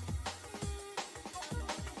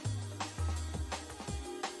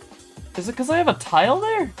 Is it cause I have a tile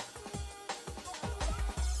there?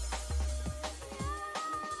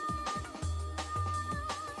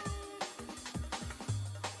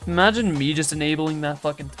 Imagine me just enabling that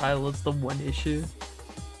fucking tile as the one issue.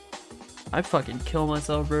 I'd fucking kill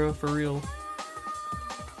myself, bro, for real.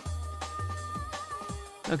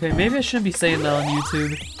 Okay, maybe I shouldn't be saying that on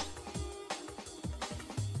YouTube.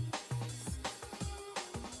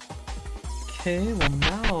 Okay, well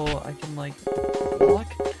now I can, like,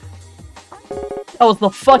 walk. That was the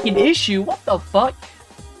fucking issue, what the fuck?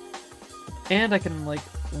 And I can, like,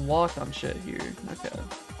 walk on shit here, okay.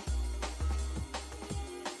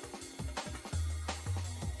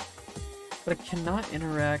 But I cannot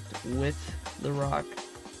interact with the rock.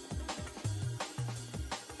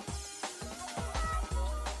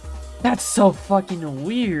 That's so fucking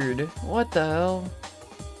weird. What the hell?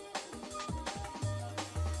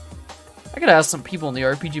 I gotta ask some people in the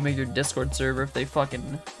RPG Maker Discord server if they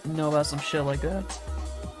fucking know about some shit like that.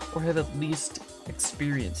 Or have at least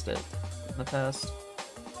experienced it in the past.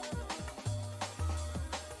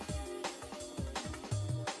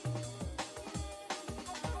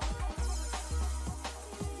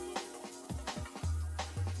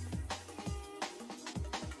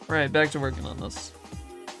 Right, back to working on this.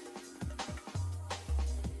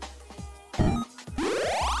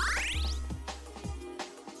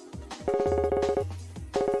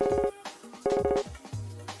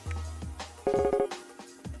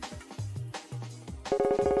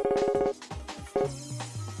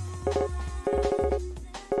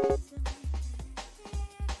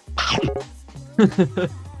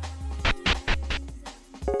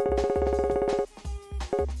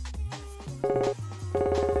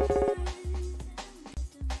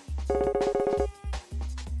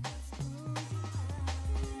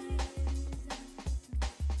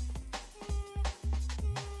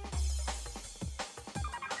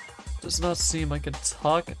 Does not seem I can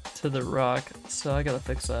talk to the rock, so I gotta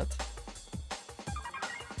fix that.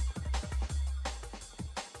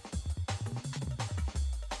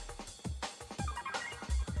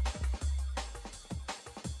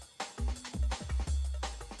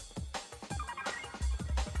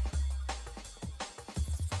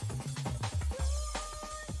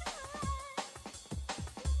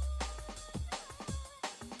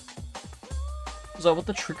 Is that what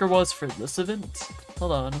the trigger was for this event?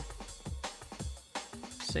 Hold on.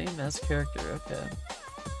 Same as character, okay.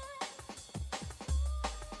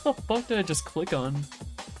 What the fuck did I just click on?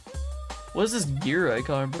 What is this gear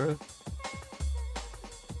icon, bro?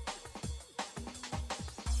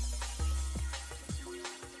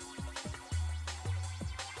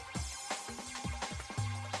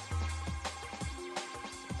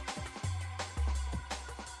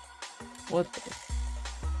 What the?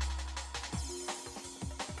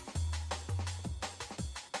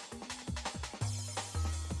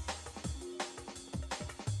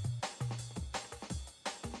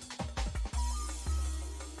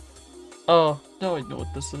 Oh, now I know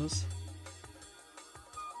what this is.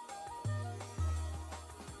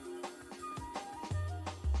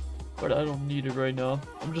 But I don't need it right now.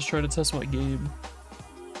 I'm just trying to test my game.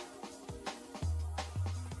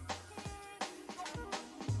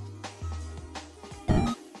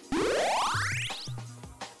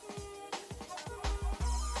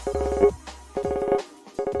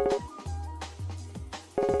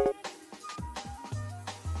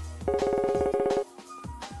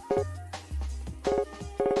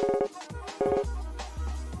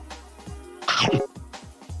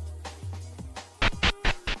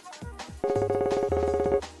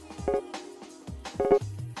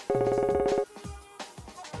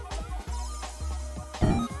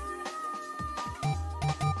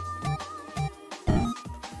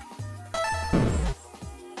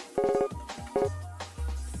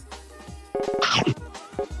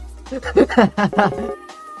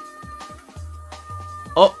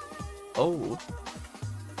 Oh! Oh.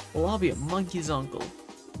 Well, I'll be a monkey's uncle.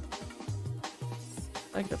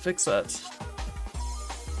 I can fix that.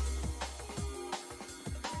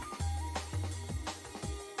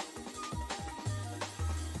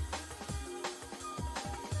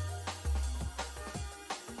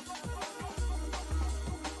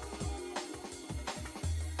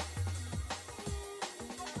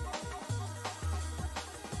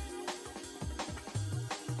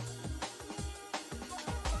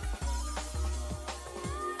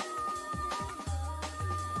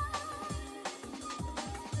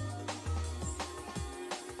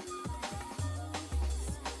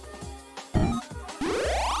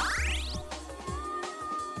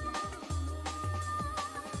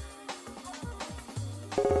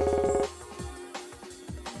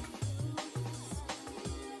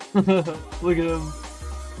 Look at him.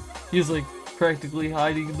 He's like practically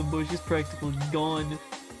hiding in the bush. He's practically gone.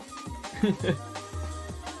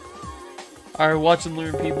 Alright, watch and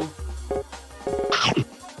learn, people.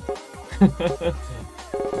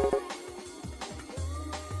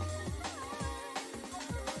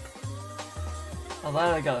 Oh,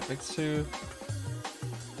 that I gotta fix too.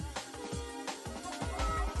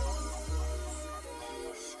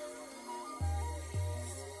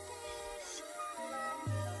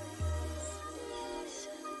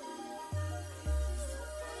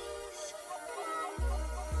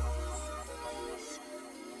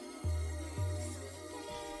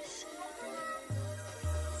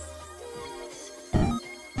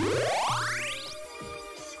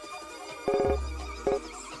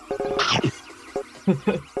 I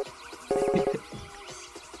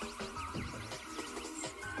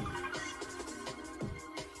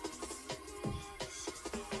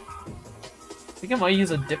think I might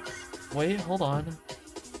use a dip. Wait, hold on.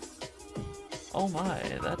 Oh my,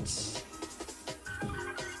 that's.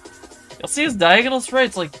 You'll see his diagonal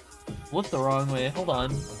sprite's like flipped the wrong way. Hold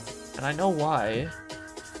on. And I know why.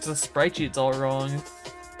 Because the sprite sheet's all wrong.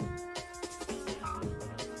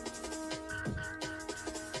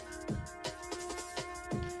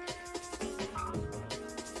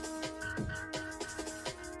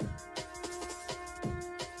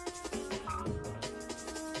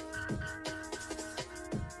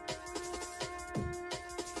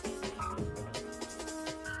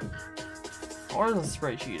 Where's the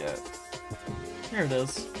sprite sheet at? Here it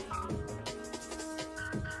is.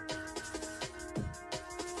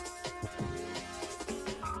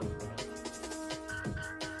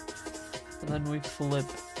 And then we flip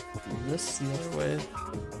this the other way.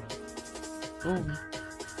 Boom.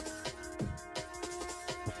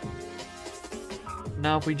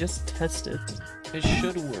 Now if we just test it, it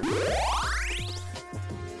should work.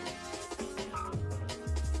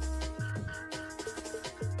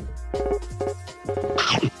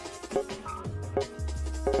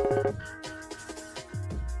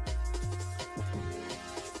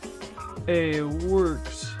 Hey, it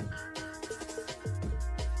works.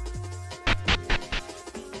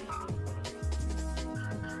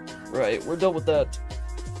 Right, we're done with that.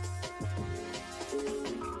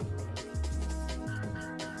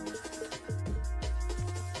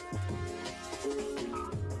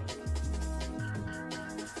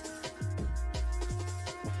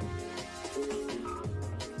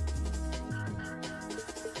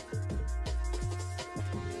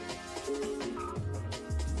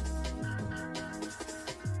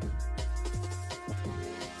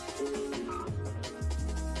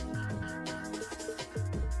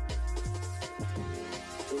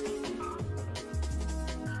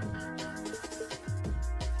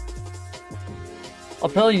 I'll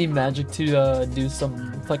probably need magic to do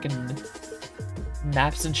some fucking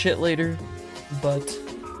maps and shit later, but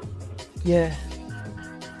yeah.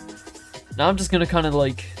 Now I'm just gonna kind of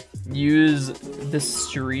like use this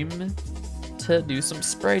stream to do some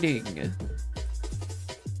spriting.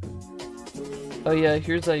 Oh yeah,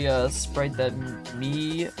 here's a sprite that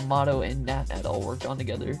me, Motto, and Nat all worked on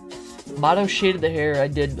together. Motto shaded the hair. I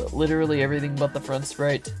did literally everything but the front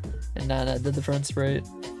sprite, and Nat did the front sprite.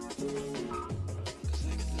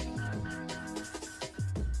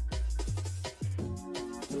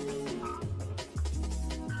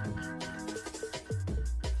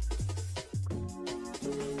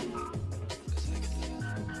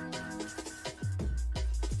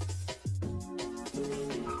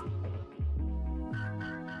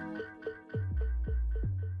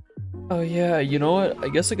 Oh yeah, you know what? I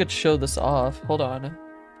guess I could show this off. Hold on.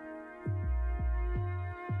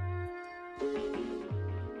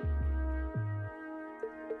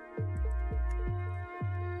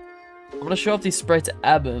 I'm gonna show off these sprites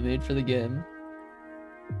Abba made for the game.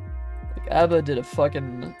 Like, Abba did a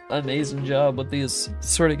fucking amazing job with these,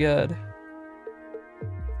 swear to God.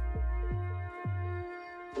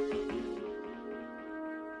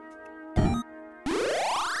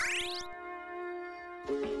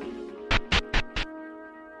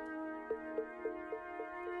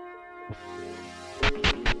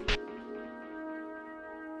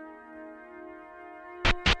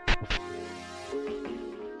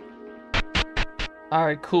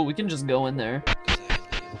 Alright, cool, we can just go in there.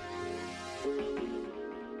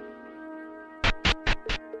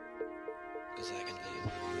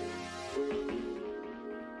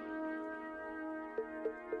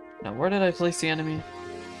 Now, where did I place the enemy?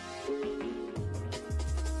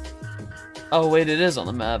 Oh, wait, it is on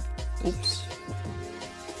the map. Oops.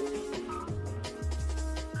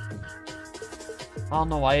 I don't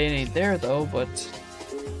know why it ain't there, though, but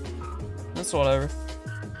that's whatever.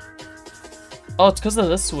 Oh, it's because of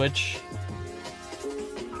this switch.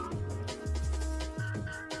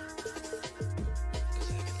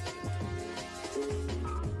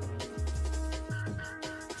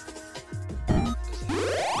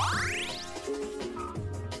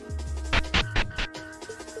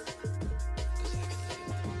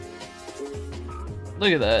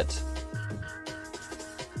 Look at that.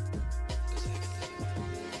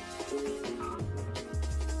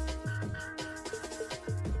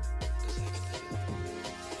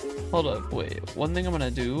 Hold up, wait. One thing I'm gonna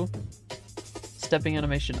do. Stepping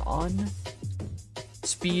animation on.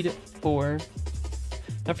 Speed 4.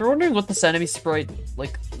 Now if you're wondering what this enemy sprite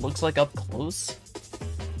like looks like up close,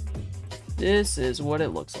 this is what it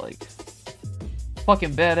looks like.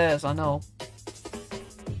 Fucking badass, I know.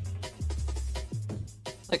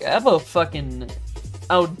 Like, Abba fucking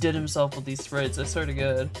outdid himself with these sprites, I swear to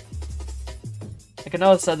God. Like, I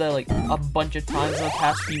know I've said that like a bunch of times in the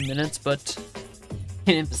past few minutes, but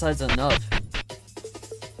can't emphasize it enough.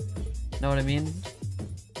 Know what I mean?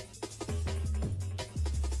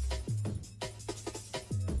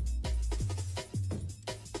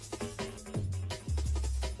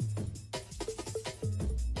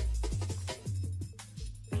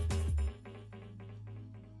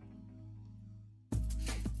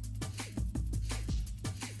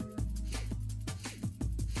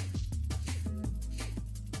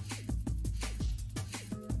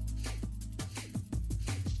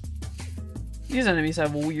 These enemies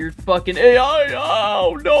have weird fucking AI.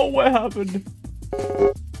 Oh no, what happened?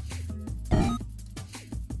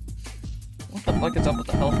 What the fuck is up with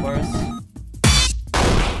the health bars?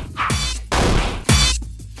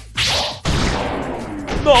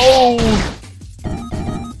 No!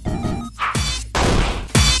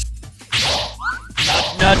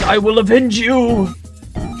 Nat, I will avenge you!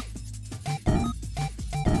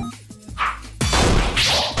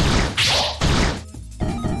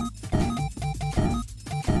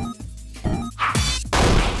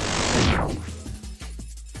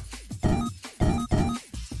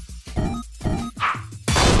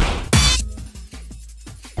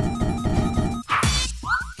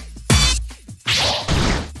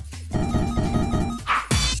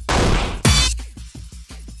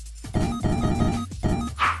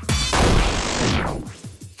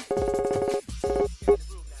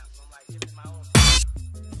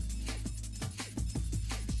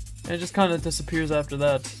 It just kind of disappears after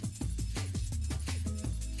that.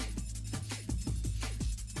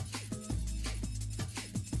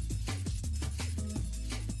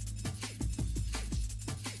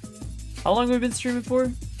 How long have we been streaming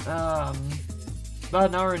for? About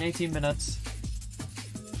an hour and 18 minutes.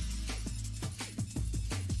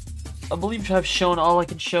 I believe I've shown all I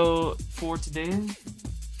can show for today.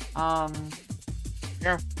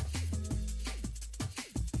 Yeah.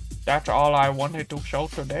 That's all I wanted to show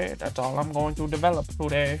today. That's all I'm going to develop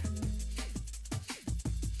today.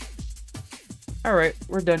 Alright,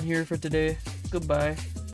 we're done here for today. Goodbye.